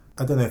 Yeah.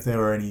 I don't know if there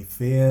were any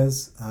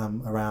fears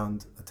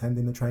around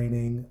attending the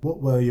training. What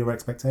were your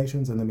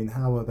expectations, and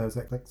how were those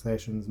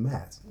expectations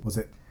met? Was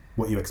it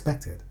what you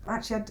expected?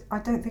 Actually, I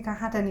don't think I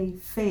had any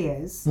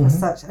fears as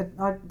such.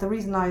 The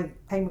reason I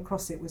came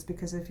across it was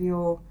because of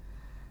your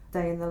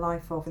Day in the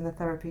Life of in the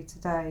Therapy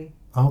Today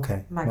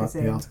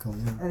magazine. The article,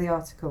 the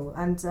article,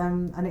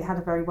 and it had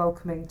a very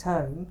welcoming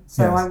tone,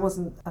 so I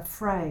wasn't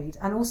afraid.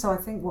 And also, I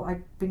think what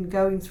I'd been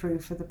going through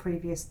for the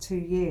previous 2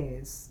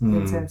 years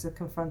in terms of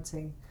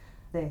confronting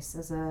this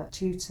as a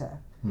tutor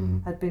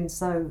had been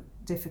so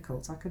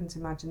difficult. I couldn't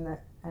imagine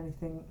that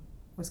anything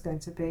was going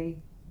to be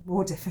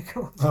more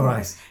difficult. Oh,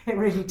 right. It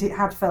really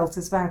had felt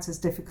about as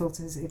difficult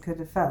as it could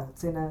have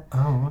felt in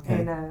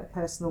a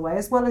personal way,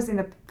 as well as in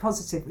a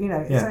positive.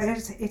 So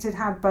it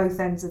had both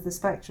ends of the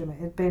spectrum. It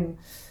had been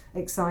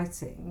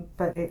exciting,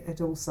 but it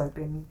had also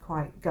been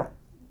quite gut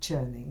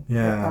churning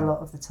a lot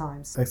of the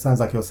times. It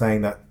sounds like you're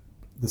saying that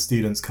the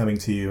students coming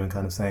to you and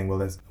kind of saying,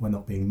 well, we're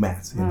not being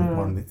met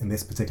in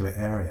this particular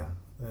area,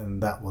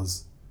 and that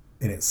was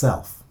in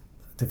itself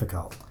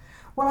difficult.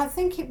 Well, I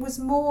think it was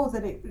more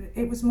that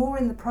it was more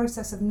in the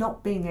process of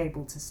not being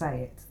able to say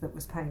it that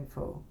was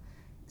painful.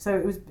 So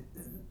it was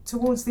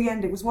towards the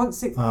end. It was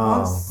once the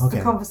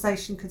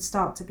conversation could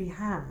start to be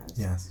had.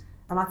 Yes.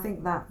 And I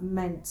think that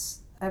meant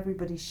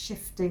everybody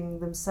shifting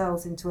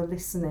themselves into a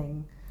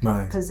listening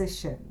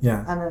position,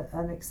 and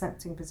an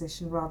accepting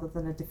position rather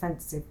than a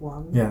defensive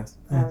one. Yes.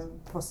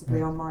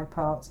 Possibly on my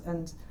part,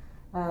 and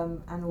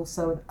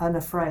also an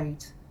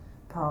afraid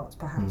part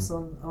perhaps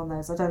on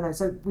theirs. I don't know.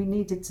 So we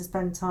needed to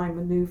spend time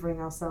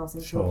manoeuvring ourselves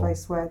into a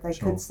place where they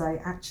could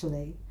say,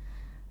 actually,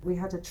 we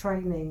had a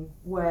training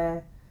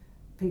where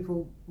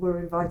people were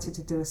invited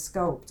to do a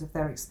sculpt of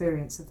their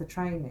experience of the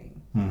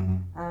training,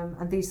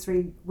 and these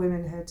 3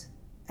 women had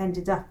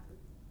ended up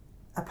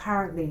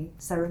apparently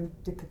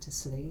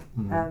serendipitously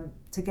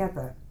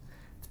together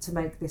to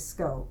make this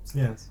sculpt.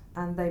 Yes.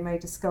 And they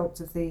made a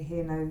sculpt of the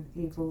hear no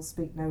evil,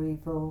 speak no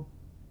evil,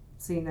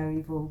 see no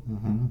evil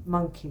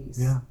monkeys.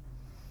 Yeah.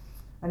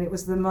 And it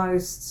was the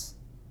most,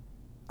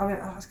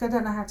 I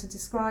don't know how to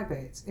describe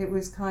it. It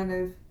was kind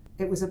of,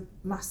 it was a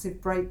massive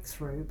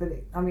breakthrough, but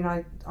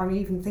I'm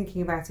even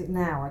thinking about it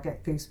now, I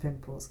get goose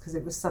pimples, because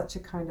it was such a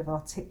kind of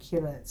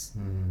articulate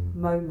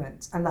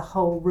moment, and the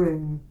whole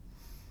room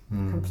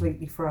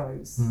completely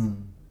froze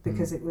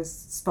because it was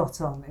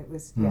spot on. It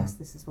was, yes,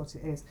 this is what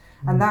it is.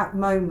 And that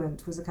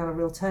moment was a kind of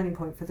real turning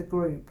point for the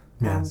group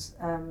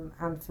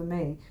and for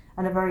me,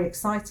 and a very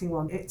exciting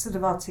one. It sort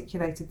of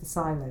articulated the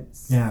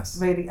silence,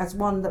 really, as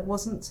one that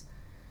wasn't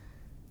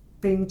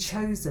being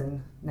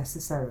chosen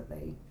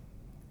necessarily.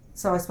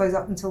 So I suppose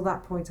up until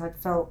that point I'd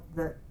felt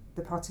that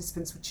the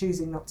participants were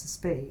choosing not to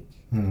speak.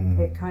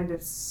 It kind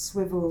of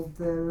swiveled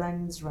the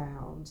lens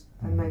round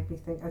and made me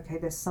think, okay,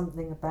 there's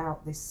something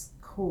about this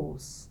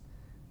course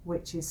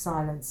which is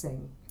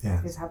silencing,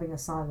 is having a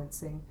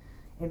silencing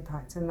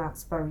impact, and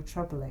that's very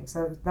troubling.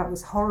 So that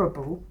was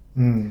horrible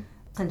and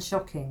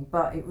shocking,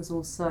 but it was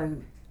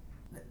also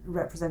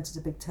represented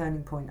a big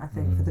turning point, I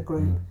think, for the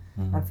group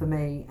and for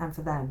me and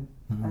for them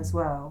as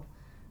well.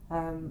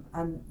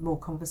 And more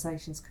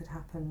conversations could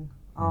happen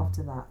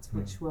after that,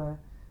 which were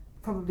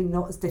probably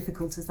not as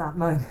difficult as that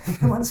moment.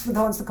 once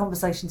the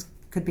conversations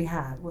could be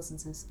had, it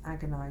wasn't as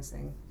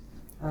agonising,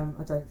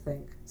 I don't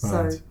think.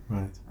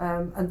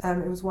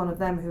 And it was one of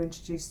them who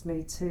introduced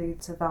me to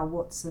Val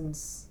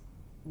Watson's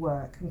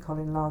work and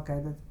Colin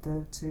Largo,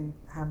 the two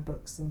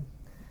handbooks and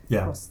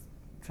cross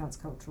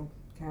transcultural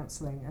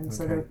counselling. And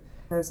so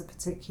there's a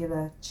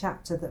particular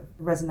chapter that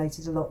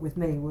resonated a lot with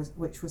me,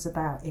 which was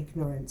about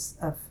ignorance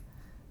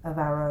of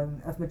our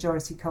own, of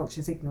majority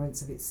culture's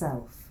ignorance of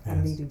itself,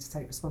 and needing to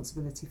take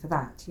responsibility for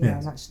that, you know,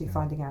 and actually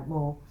finding out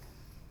more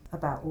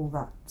about all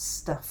that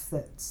stuff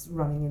that's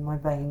running in my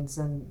veins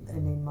and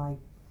in my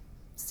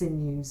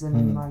sinews and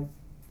in my,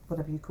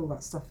 whatever you call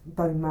that stuff,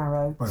 bone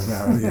marrow. Bone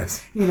marrow,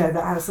 yes. You know,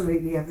 that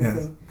absolutely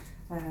everything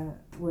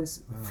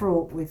was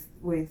fraught with,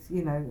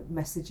 you know,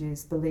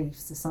 messages,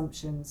 beliefs,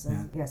 assumptions,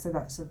 and so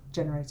that sort of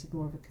generated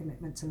more of a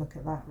commitment to look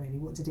at that, really.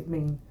 What did it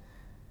mean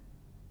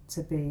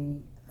to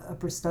be a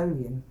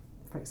Bristolian,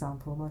 for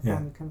example? My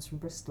family comes from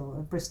Bristol,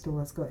 and Bristol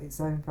has got its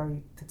own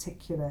very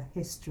particular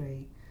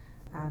history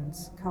and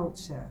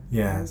culture.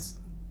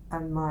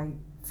 And my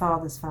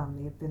father's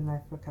family had been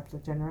there for a couple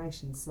of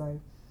generations,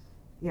 so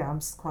I'm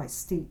quite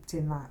steeped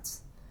in that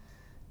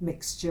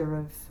mixture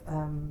of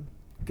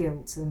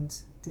guilt and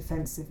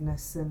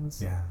defensiveness and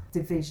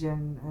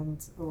division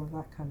and all of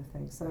that kind of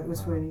thing. So it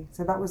was really,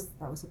 so that was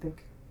a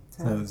big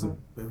turning point.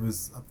 It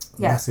was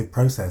a massive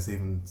process,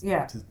 even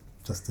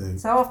just to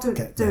so after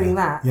doing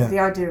that, the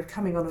idea of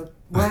coming on a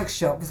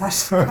workshop was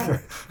actually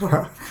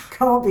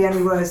can't be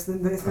any worse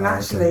than this. And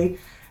actually,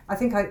 I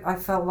think I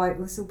felt like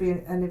this will be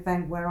an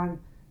event where I'm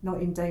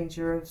not in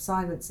danger of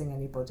silencing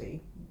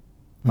anybody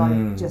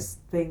by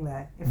just being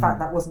there. In fact,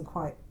 that wasn't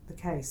quite the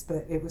case,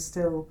 but it was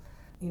still,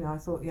 you know, I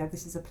thought,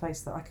 this is a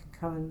place that I can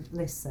come and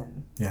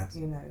listen,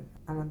 you know,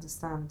 and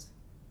understand.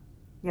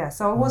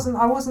 So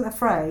I wasn't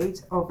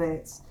afraid of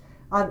it.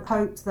 I'd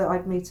hoped that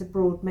I'd meet a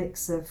broad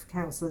mix of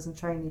counsellors and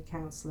trainee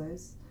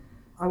counsellors.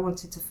 I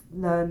wanted to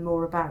learn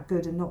more about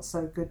good and not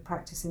so good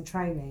practice in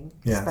training,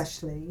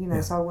 especially, you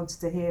know, so I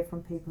wanted to hear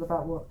from people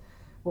about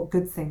what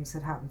good things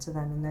had happened to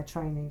them in their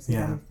trainings and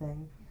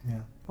everything.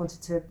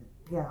 Wanted to,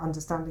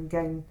 understand and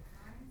gain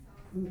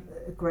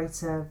a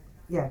greater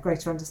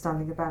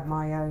understanding about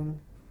my own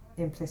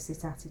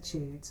implicit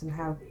attitudes and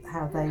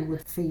how they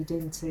would feed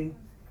into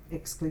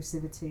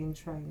exclusivity in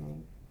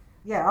training.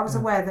 I was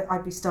aware that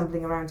I'd be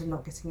stumbling around and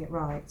not getting it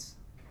right,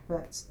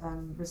 but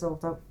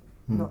resolved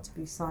not to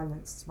be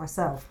silenced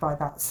myself by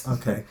that.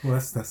 Okay, well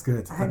that's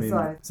good. I mean,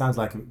 it sounds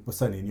like it was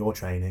certainly in your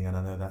training, and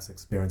I know that's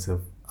experience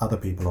of other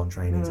people on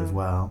trainings as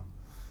well.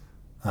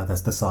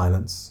 There's the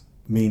silence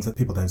means that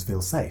people don't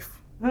feel safe.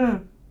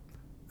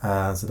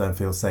 So don't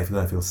feel safe,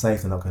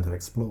 they're not going to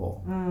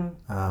explore.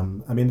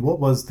 I mean, what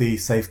was the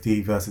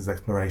safety versus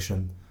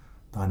exploration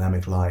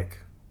dynamic like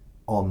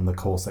on the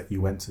course that you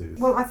went to?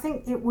 Well, I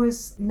think it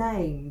was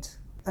named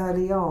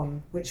early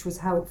on, which was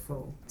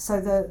helpful.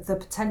 So the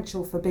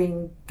potential for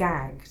being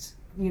gagged,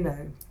 you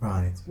know,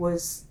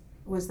 was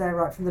there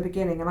right from the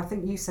beginning. And I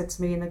think you said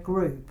to me in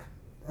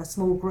a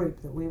small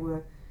group that we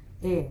were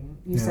in,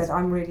 you said,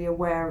 I'm really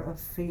aware of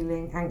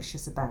feeling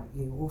anxious about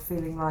you, or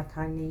feeling like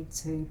I need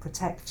to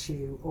protect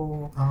you,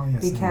 or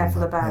be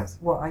careful about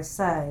what I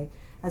say.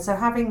 And so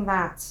having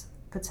that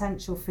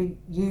potential for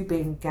you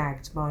being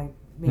gagged by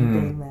me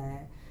being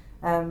there,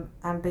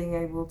 and being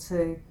able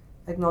to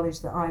acknowledge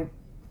that I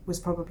was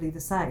probably the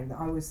same,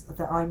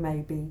 that I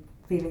may be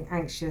feeling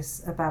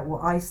anxious about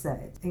what I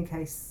said in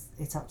case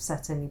it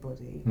upset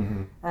anybody,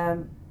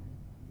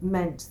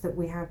 meant that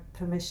we had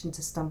permission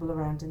to stumble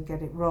around and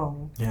get it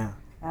wrong,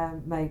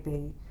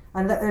 maybe.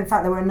 And in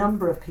fact, there were a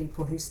number of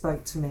people who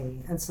spoke to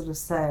me and sort of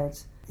said,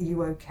 "Are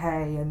you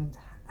okay? And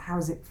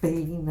how's it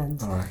been?"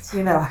 And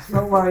you know, I'm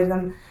not worried.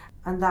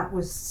 And that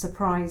was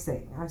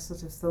surprising. I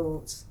sort of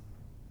thought,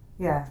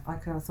 I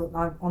kind of thought,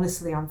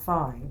 honestly, I'm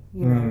fine,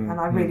 you know, and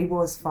I really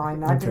was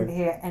fine. I didn't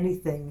hear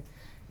anything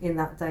in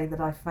that day that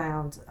I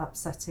found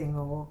upsetting,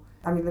 or,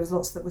 I mean, there was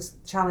lots that was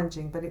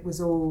challenging, but it was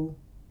all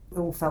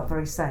felt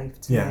very safe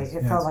to me.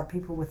 It felt like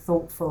people were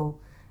thoughtful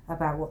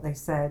about what they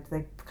said.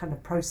 They kind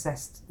of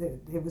processed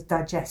it was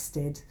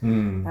digested,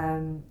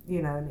 and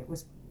it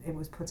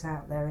was put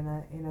out there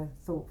in a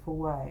thoughtful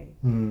way.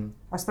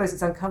 I suppose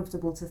it's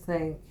uncomfortable to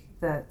think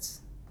that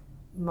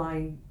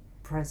my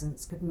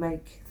presence could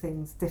make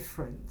things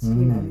different.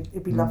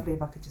 It'd be lovely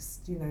if I could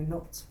just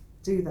not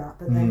do that,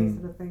 but then you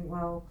sort of think,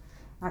 well,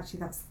 actually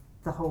that's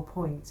the whole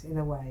point in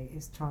a way,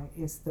 is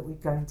that we're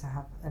going to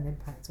have an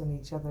impact on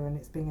each other, and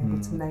it's being able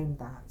to name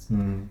that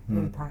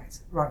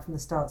impact right from the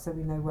start, so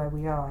we know where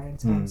we are in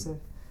terms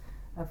of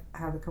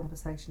how the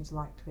conversation's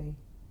likely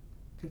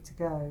to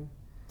go.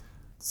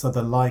 So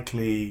the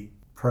likely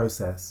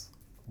process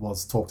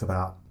was talked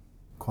about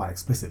quite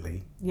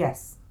explicitly.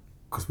 Yes.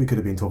 Because we could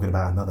have been talking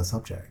about another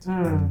subject,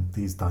 and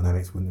these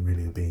dynamics wouldn't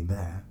really have been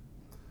there.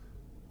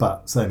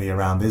 But certainly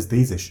around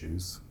these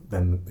issues,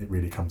 then it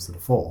really comes to the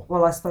fore.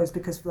 Well, I suppose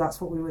because that's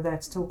what we were there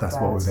to talk about.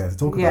 That's what we were there to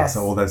talk about.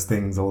 So all those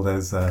things, all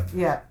those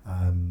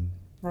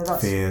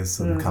fears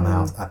sort of come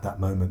out at that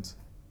moment.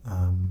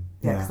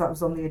 Because that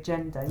was on the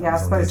agenda. I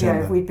suppose,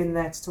 if we'd been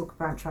there to talk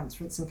about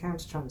transference and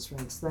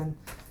counter-transference, then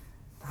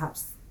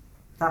perhaps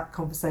that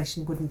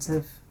conversation wouldn't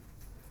have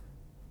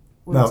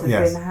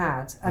been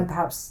had. And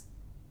perhaps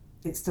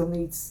it still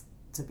needs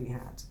to be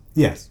had.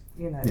 Yes.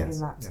 In that.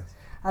 Yes.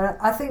 And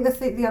I think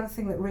the other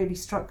thing that really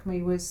struck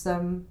me was,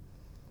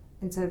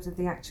 in terms of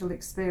the actual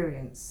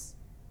experience,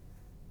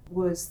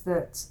 was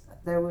that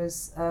there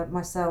was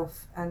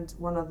myself and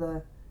one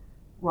other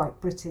white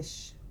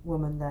British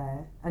woman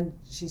there, and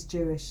she's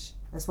Jewish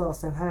as well,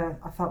 so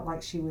I felt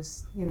like she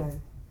was,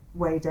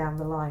 way down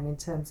the line in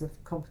terms of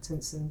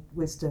competence and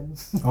wisdom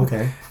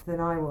than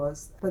I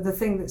was. But the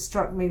thing that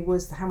struck me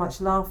was how much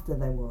laughter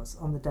there was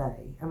on the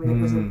day. I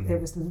mean, there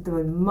was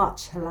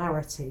much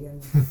hilarity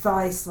and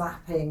thigh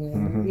slapping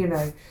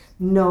and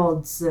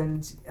nods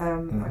and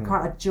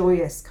quite a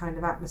joyous kind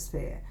of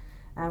atmosphere.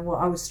 And what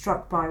I was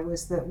struck by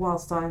was that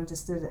whilst I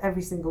understood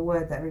every single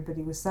word that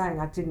everybody was saying,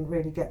 I didn't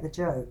really get the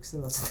jokes a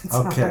lot of the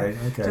time. Okay.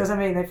 Do you know what I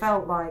mean? I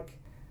felt like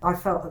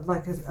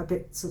a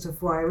bit sort of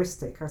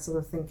voyeuristic. I was sort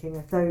of thinking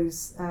of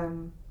those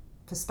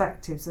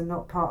perspectives are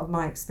not part of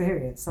my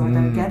experience, so I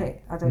don't get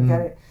it. Get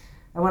it.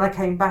 And when I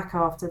came back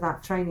after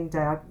that training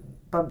day, I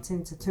bumped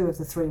into 2 of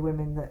the 3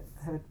 women that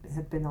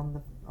had been on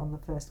the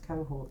first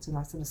cohort, and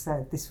I sort of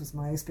said, this was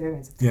my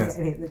experience. I didn't get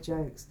any of the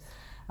jokes.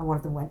 And one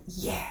of them went,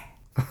 yeah.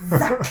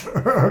 Exactly.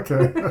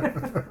 Okay.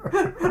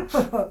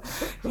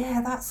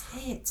 Yeah, that's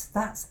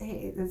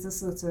it. There's a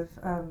sort of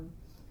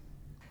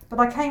but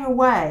I came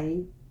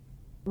away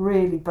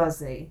really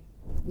buzzy,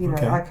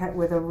 I came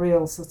with a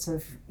real sort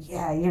of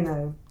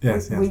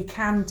we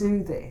can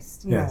do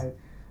this,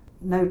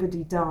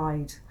 nobody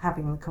died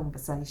having the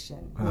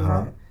conversation,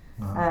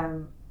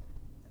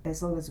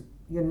 as long as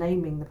you're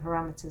naming the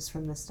parameters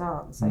from the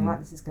start and saying, right,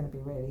 this is going to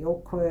be really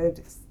awkward,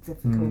 it's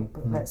difficult,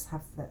 but let's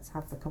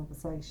have the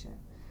conversation.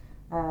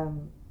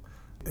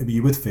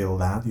 You would feel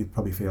that, you'd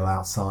probably feel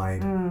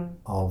outside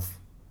of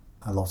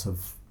a lot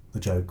of the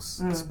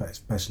jokes,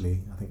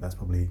 especially. I think that's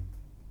probably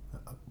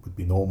would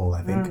be normal.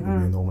 I think it would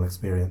be a normal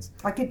experience.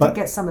 I did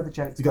get some of the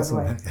jokes, by the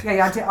way.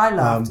 Yeah, I did. I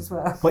laughed as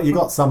well. But you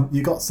got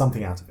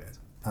something out of it.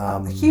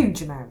 A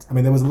huge amount. I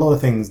mean, there was a lot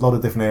of things, a lot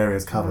of different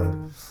areas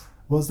covered.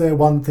 Was there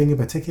one thing in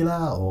particular,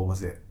 or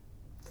was it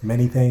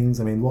many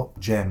things? I mean, what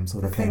gem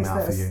sort of came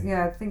out for you?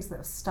 Yeah, things that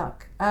have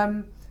stuck.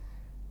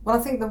 Well, I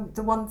think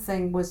the one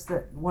thing was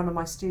that one of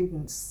my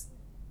students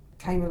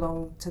came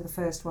along to the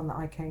first one that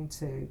I came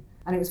to,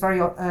 and it was very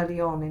early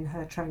on in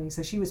her training,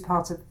 so she was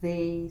part of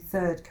the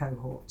 3rd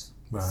cohort.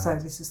 Right. So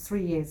this was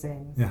 3 years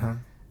in.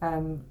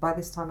 By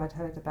this time I'd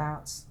heard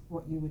about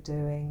what you were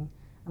doing,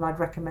 and I'd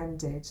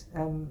recommended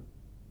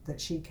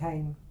that she'd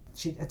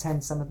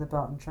attend some of the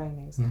Barton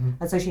trainings,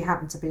 and so she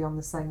happened to be on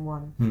the same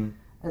one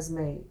as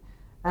me.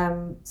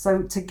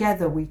 So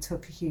together we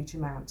took a huge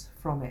amount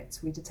from it.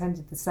 We'd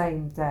attended the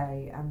same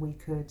day, and we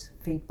could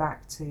feed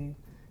back to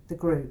the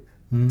group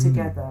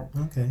together.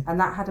 And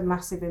that had a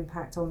massive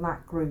impact on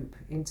that group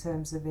in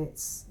terms of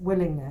its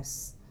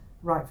willingness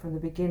right from the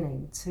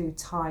beginning to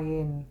tie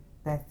in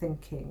their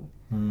thinking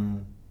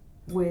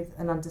with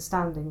an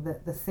understanding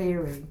that the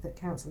theory, that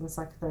counselling and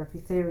psychotherapy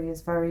theory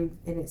is very,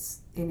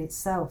 in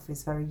itself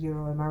is very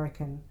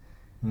Euro-American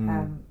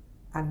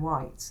and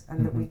white,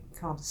 and that we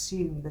can't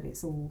assume that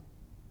it's all,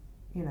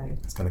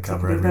 it's going to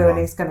cover everyone.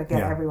 It's going to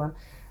get everyone.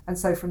 And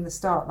so from the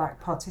start, like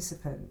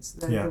participants,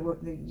 the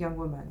young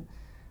woman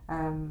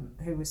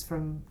who was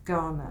from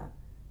Ghana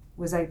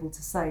was able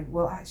to say,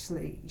 well,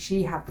 actually,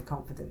 she had the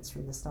confidence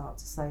from the start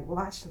to say, well,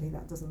 actually,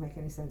 that doesn't make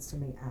any sense to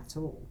me at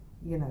all,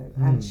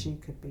 and she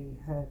could be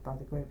heard by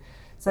the group.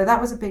 So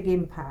that was a big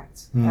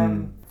impact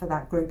for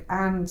that group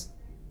and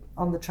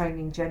on the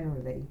training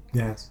generally,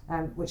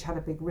 which had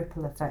a big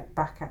ripple effect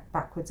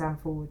backwards and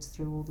forwards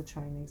through all the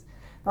trainings.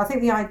 But I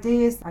think the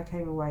ideas I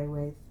came away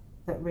with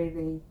that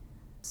really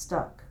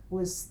stuck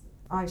was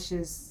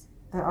Aisha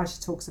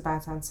talks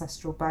about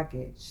ancestral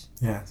baggage,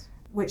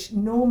 which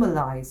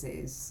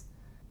normalises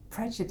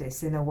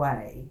prejudice in a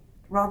way,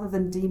 rather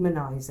than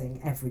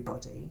demonising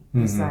everybody,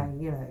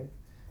 saying,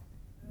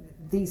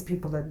 these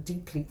people are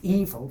deeply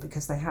evil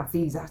because they have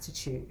these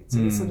attitudes.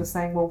 It's sort of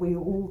saying, well, we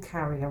all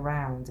carry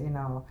around in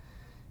our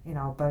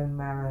bone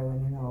marrow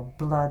and in our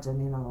blood and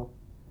in our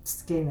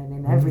skin and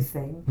in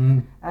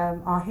everything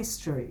our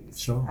histories.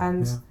 Sure.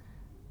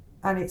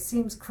 And it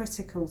seems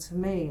critical to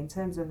me in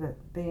terms of it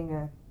being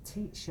a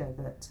teacher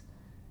that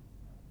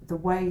the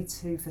way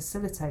to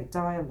facilitate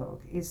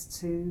dialogue is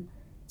to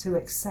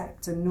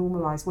accept and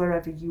normalise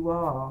wherever you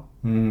are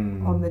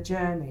on the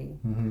journey.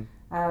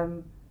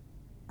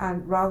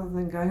 And rather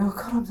than going, oh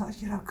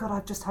God,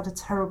 I've just had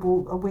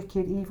a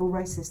wicked, evil,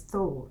 racist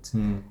thought.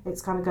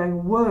 It's kind of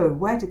going, whoa,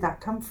 where did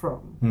that come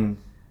from?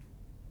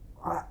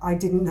 I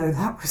didn't know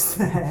that was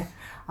there.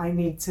 I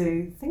need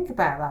to think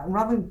about that. And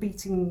rather than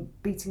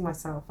beating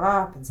myself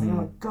up and saying, oh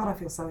my God, I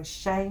feel so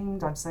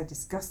ashamed, I'm so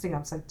disgusting,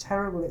 I'm so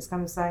terrible, it's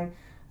kind of saying,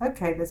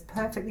 okay, there's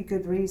perfectly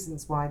good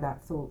reasons why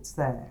that thought's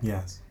there.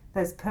 Yes.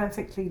 There's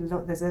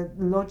a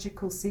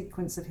logical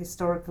sequence of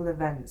historical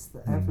events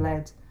that have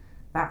led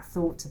that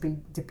thought to be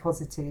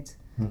deposited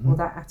or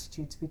that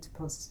attitude to be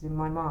deposited in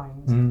my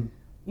mind.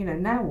 You know,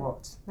 now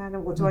what? Now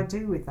what do I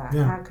do with that?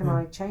 How can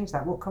I change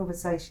that? What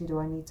conversation do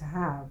I need to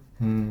have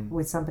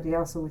with somebody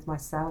else or with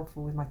myself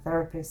or with my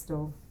therapist?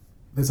 Or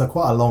there's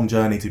quite a long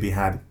journey to be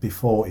had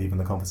before even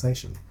the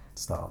conversation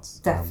starts.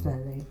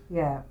 Definitely,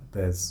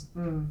 There's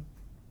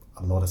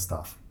a lot of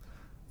stuff.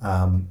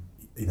 You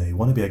know, you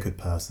want to be a good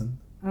person.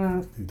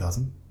 Who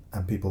doesn't?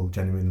 And people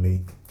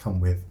genuinely come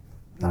with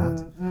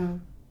that.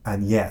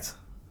 And yet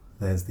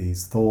there's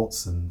these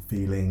thoughts and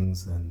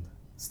feelings and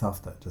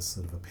stuff that just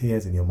sort of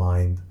appears in your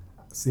mind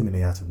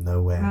seemingly out of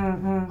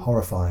nowhere.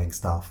 Horrifying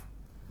stuff.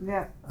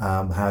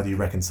 How do you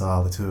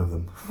reconcile the two of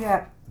them?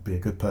 To be a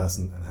good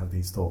person and have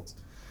these thoughts.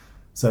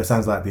 So it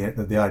sounds like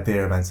the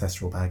idea of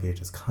ancestral baggage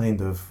has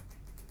kind of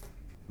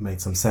made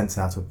some sense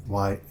out of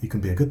why you can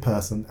be a good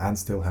person and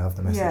still have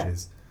the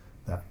messages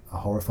that are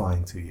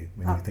horrifying to you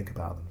when you think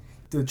about them.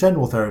 The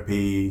general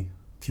therapy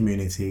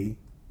community,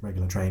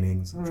 regular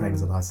trainings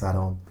that I sat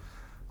on,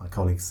 my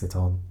colleagues sit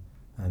on,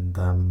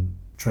 and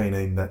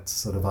training that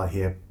sort of I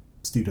hear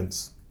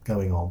students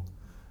going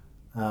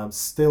on,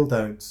 still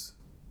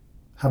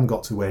haven't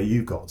got to where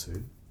you've got to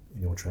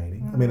in your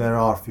training. I mean, there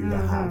are a few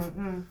that have,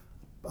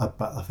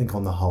 but I think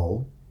on the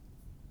whole,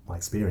 my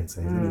experience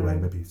is anyway,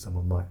 maybe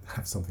someone might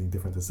have something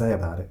different to say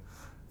about it,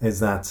 is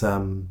that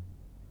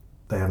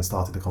they haven't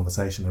started a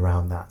conversation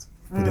around that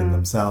within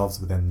themselves,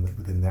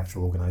 within the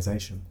actual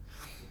organisation.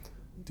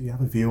 Do you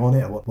have a view on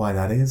it, why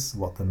that is,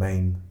 what the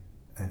main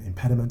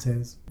impediment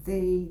is?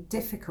 The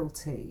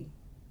difficulty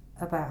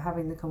about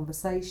having the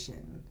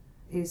conversation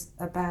is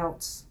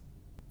about,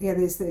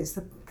 it's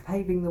the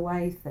paving the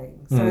way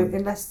thing. So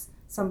unless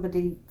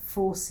somebody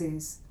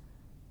forces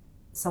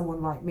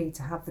someone like me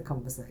to have the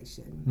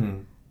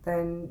conversation,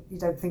 then you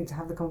don't think to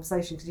have the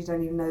conversation because you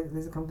don't even know that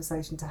there's a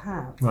conversation to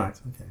have. Right,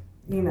 okay.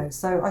 You know,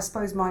 so I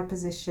suppose my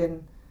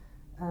position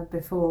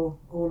before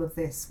all of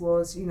this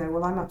was,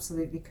 I'm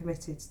absolutely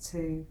committed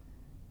to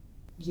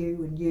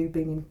you and you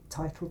being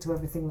entitled to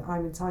everything that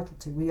I'm entitled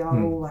to. We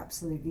are all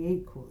absolutely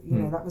equal. You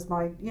know, that was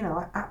my,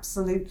 I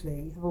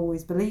absolutely have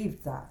always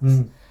believed that.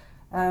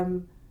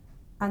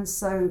 And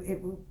so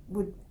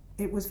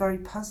it was very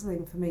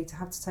puzzling for me to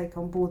have to take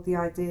on board the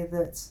idea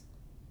that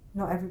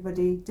not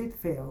everybody did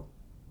feel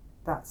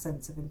that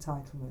sense of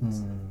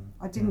entitlement.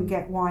 I didn't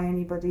get why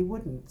anybody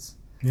wouldn't.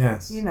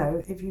 Yes. You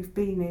know, if you've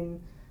been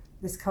in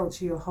this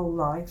culture your whole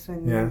life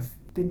and you've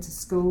been to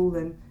school,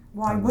 and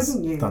why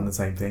wouldn't you? Done the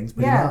same things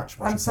pretty much.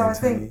 And so I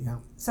think,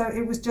 so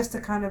it was just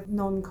a kind of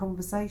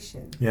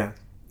non-conversation. Yeah.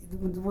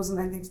 There wasn't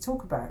anything to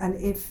talk about. And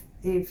if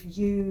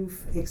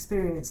you've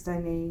experienced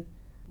any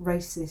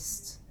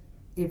racist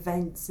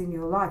events in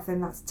your life,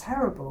 then that's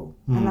terrible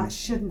and that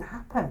shouldn't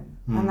happen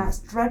and that's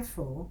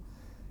dreadful,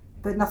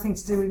 but nothing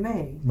to do with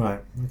me.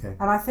 Right, okay.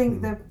 And I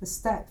think the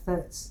step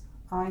that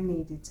I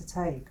needed to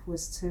take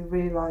was to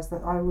realise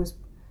that I was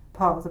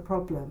part of the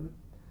problem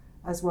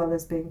as well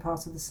as being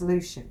part of the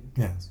solution.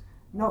 Yes.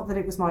 Not that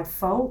it was my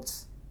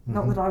fault,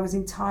 not that I was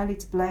entirely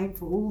to blame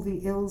for all the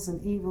ills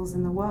and evils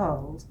in the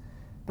world,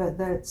 but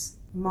that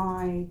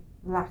my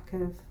lack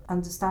of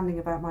understanding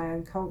about my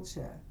own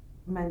culture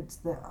meant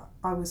that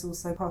I was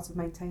also part of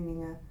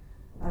maintaining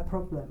a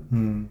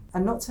problem.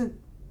 And not to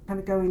kind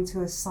of go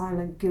into a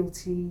silent,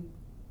 guilty,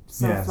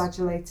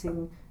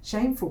 self-flagellating,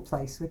 shameful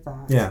place with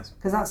that. Yes.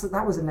 Because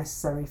that was a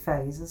necessary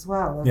phase as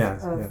well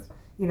of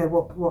you know,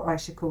 what I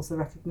should call the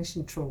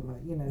recognition trauma,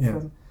 you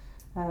know,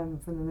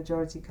 from the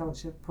majority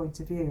culture point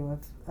of view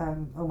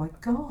of, oh my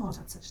God,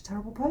 I'm such a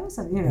terrible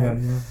person, you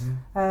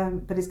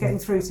know. But it's getting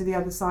through to the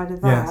other side of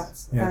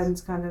that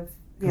and kind of,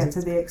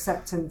 to the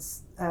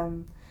acceptance.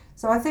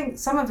 So I think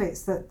some of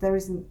it's that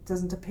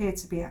doesn't appear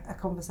to be a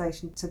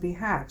conversation to be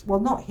had. Well,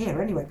 not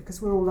here anyway,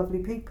 because we're all lovely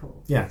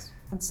people. Yes.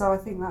 And so I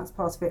think that's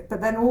part of it.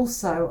 But then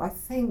also, I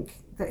think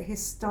that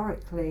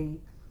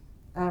historically,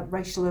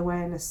 racial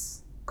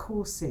awareness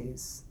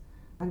courses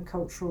and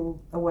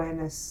cultural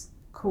awareness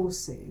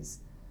courses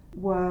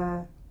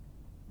were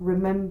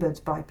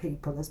remembered by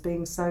people as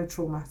being so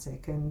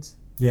traumatic and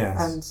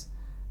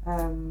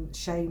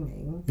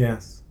shaming,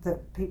 yes,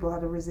 that people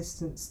had a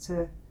resistance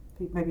to.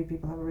 Maybe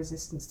people have a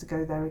resistance to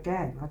go there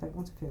again. I don't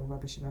want to feel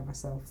rubbish about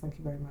myself. Thank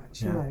you very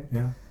much.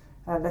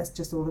 Let's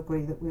just all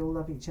agree that we all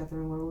love each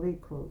other and we're all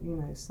equal.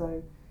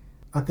 So.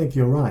 I think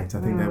you're right. I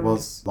think there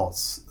was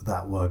lots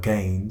that were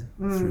gained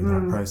through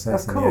that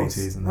process in the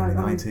 80s and early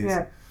 90s.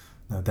 Yeah.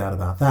 No doubt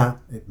about that.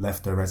 It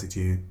left a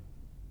residue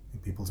in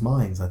people's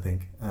minds, I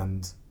think,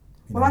 and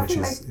which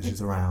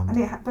is around.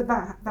 But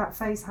that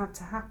phase had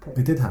to happen.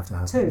 It did have to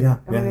happen too. Yeah,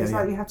 it's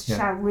like you have to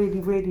shout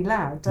really, really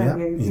loud, don't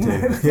you? You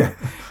do. Yeah.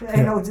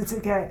 In order to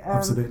get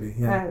absolutely,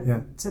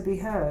 to be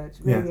heard,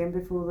 really, and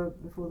before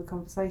the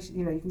conversation,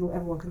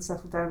 everyone can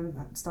settle down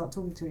and start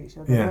talking to each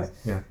other.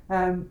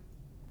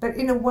 But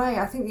in a way,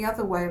 I think the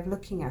other way of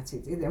looking at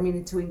it,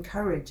 to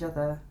encourage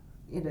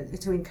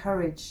to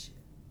encourage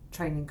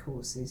training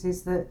courses,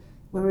 is that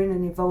we're in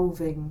an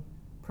evolving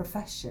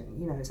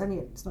profession. It's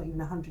not even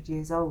 100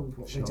 years old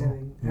what we're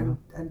doing, and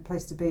a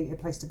place to be.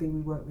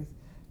 We work with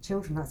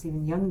children that's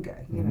even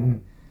younger.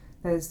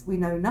 We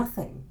know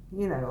nothing.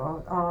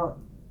 Our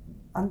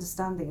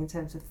understanding in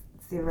terms of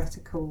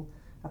theoretical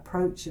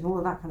approach and all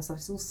of that kind of stuff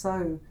is all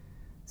so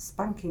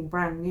spanking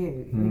brand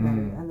new.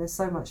 And there's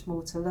so much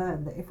more to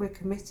learn, that if we're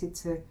committed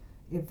to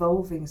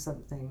evolving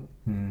something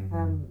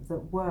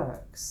that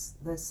works,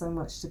 there's so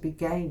much to be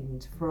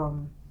gained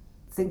from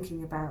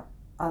thinking about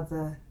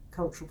other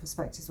cultural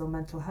perspectives on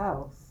mental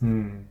health,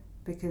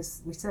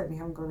 because we certainly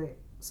haven't got it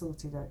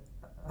sorted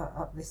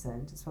up this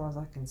end as far as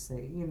I can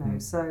see.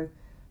 So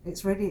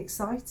it's really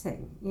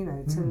exciting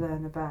to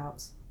learn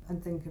about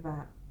and think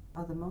about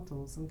other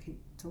models and keep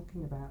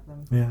talking about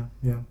them.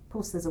 Of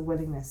course there's a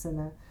willingness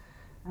and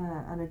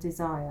a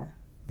desire.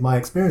 My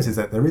experience is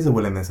that there is a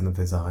willingness and a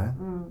desire,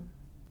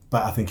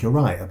 but I think you're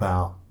right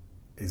about,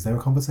 is there a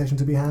conversation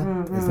to be had?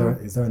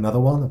 Is there another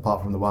one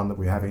apart from the one that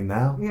we're having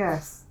now?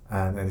 Yes.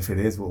 And if it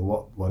is,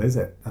 well, what is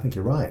it? I think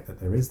you're right that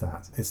there is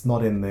that. It's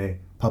not in the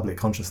public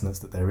consciousness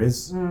that there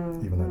is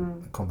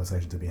even a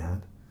conversation to be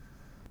had.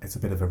 It's a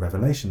bit of a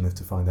revelation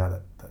to find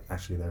out that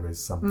actually there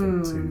is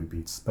something to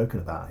be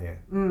spoken about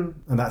here. And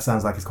that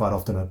sounds like it's quite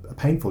often a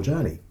painful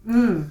journey.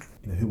 Who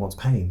wants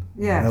pain?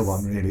 Yes. No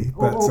one really.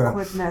 Or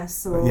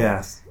awkwardness, or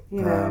yes.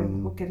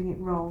 or getting it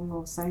wrong,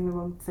 or saying the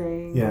wrong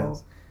thing.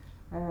 Yes.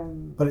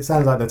 But it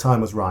sounds like the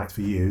time was right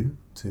for you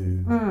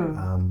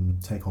to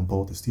take on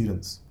board the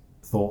students'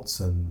 thoughts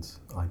and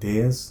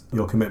ideas.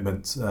 Your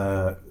commitment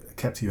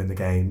kept you in the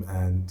game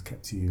and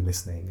kept you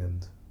listening,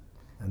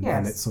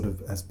 and it sort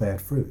of has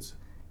bared fruit.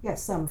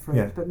 Yes, some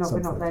fruit, but we're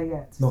not there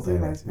yet. Not there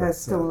yet. There's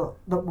still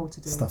a lot more to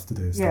do. Stuff to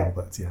do still,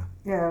 but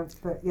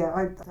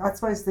I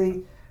suppose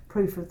the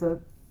proof of the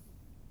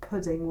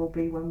pudding will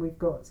be when we've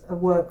got a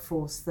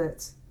workforce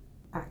that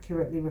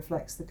accurately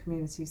reflects the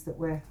communities that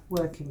we're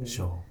working in.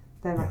 Sure.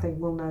 Then I think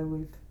we'll know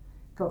we've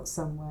got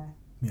somewhere.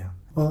 Yeah.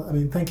 Well,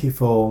 thank you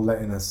for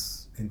letting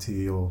us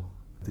into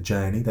the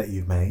journey that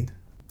you've made.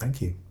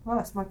 Thank you. Well,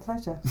 it's my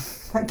pleasure.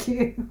 Thank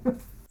you.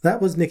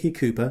 That was Nikki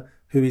Cooper,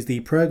 who is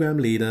the Programme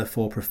Leader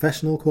for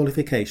Professional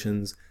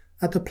Qualifications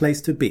at The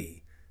Place to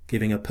Be,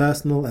 giving a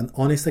personal and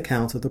honest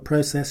account of the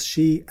process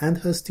she and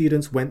her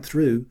students went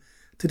through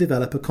to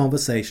develop a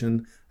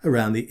conversation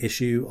around the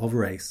issue of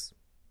race.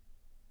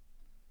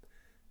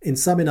 In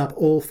summing up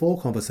all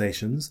 4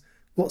 conversations,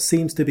 what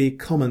seems to be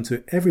common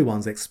to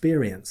everyone's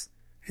experience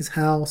is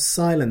how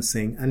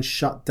silencing and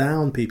shut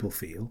down people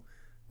feel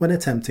when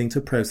attempting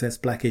to process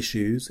black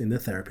issues in the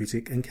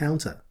therapeutic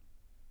encounter.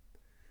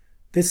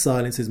 This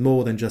silence is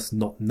more than just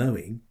not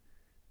knowing,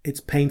 it's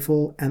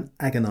painful and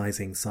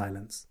agonizing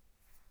silence.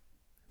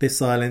 This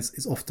silence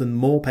is often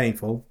more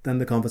painful than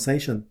the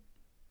conversation.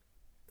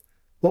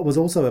 What was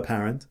also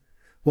apparent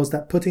was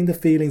that putting the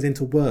feelings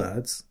into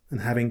words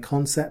and having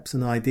concepts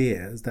and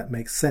ideas that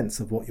make sense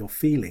of what you're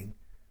feeling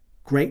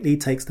greatly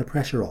takes the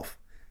pressure off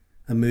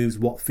and moves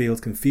what feels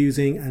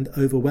confusing and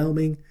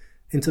overwhelming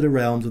into the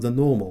realms of the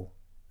normal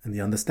and the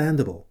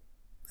understandable,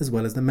 as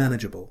well as the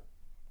manageable.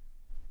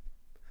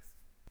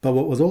 But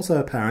what was also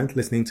apparent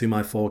listening to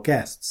my 4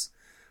 guests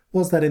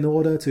was that in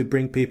order to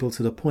bring people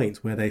to the point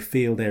where they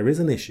feel there is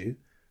an issue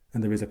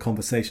and there is a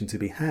conversation to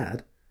be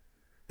had,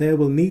 there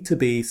will need to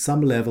be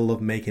some level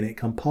of making it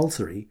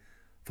compulsory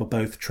for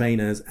both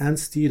trainers and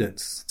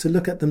students to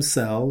look at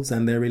themselves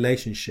and their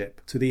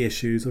relationship to the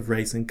issues of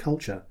race and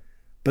culture,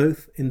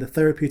 both in the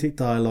therapeutic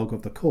dialogue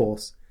of the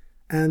course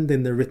and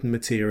in the written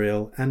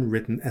material and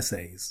written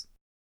essays.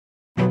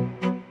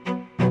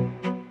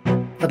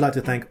 I'd like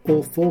to thank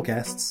all 4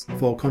 guests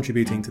for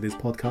contributing to this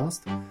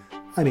podcast.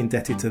 I'm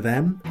indebted to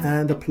them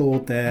and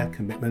applaud their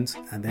commitment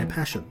and their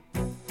passion.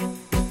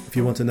 If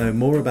you want to know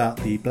more about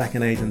the Black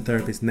and Asian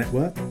Therapist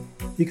Network,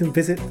 you can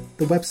visit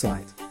the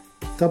website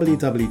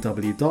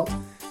www.baatn.org.uk.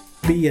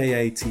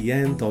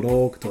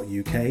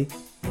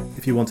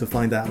 If you want to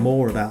find out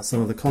more about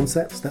some of the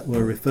concepts that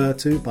were referred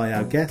to by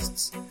our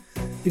guests,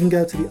 you can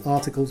go to the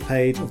articles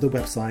page of the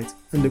website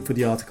and look for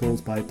the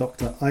articles by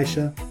Dr.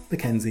 Aisha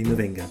Mackenzie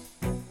Mavinga.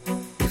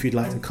 If you'd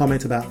like to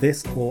comment about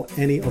this or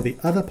any of the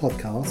other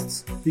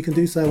podcasts, you can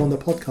do so on the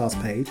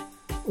podcast page,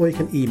 or you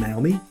can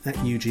email me at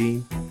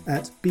eugene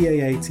at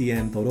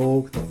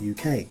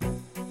baatn.org.uk.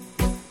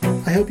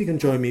 I hope you can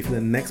join me for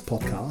the next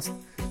podcast,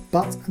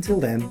 but until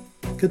then,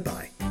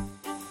 goodbye.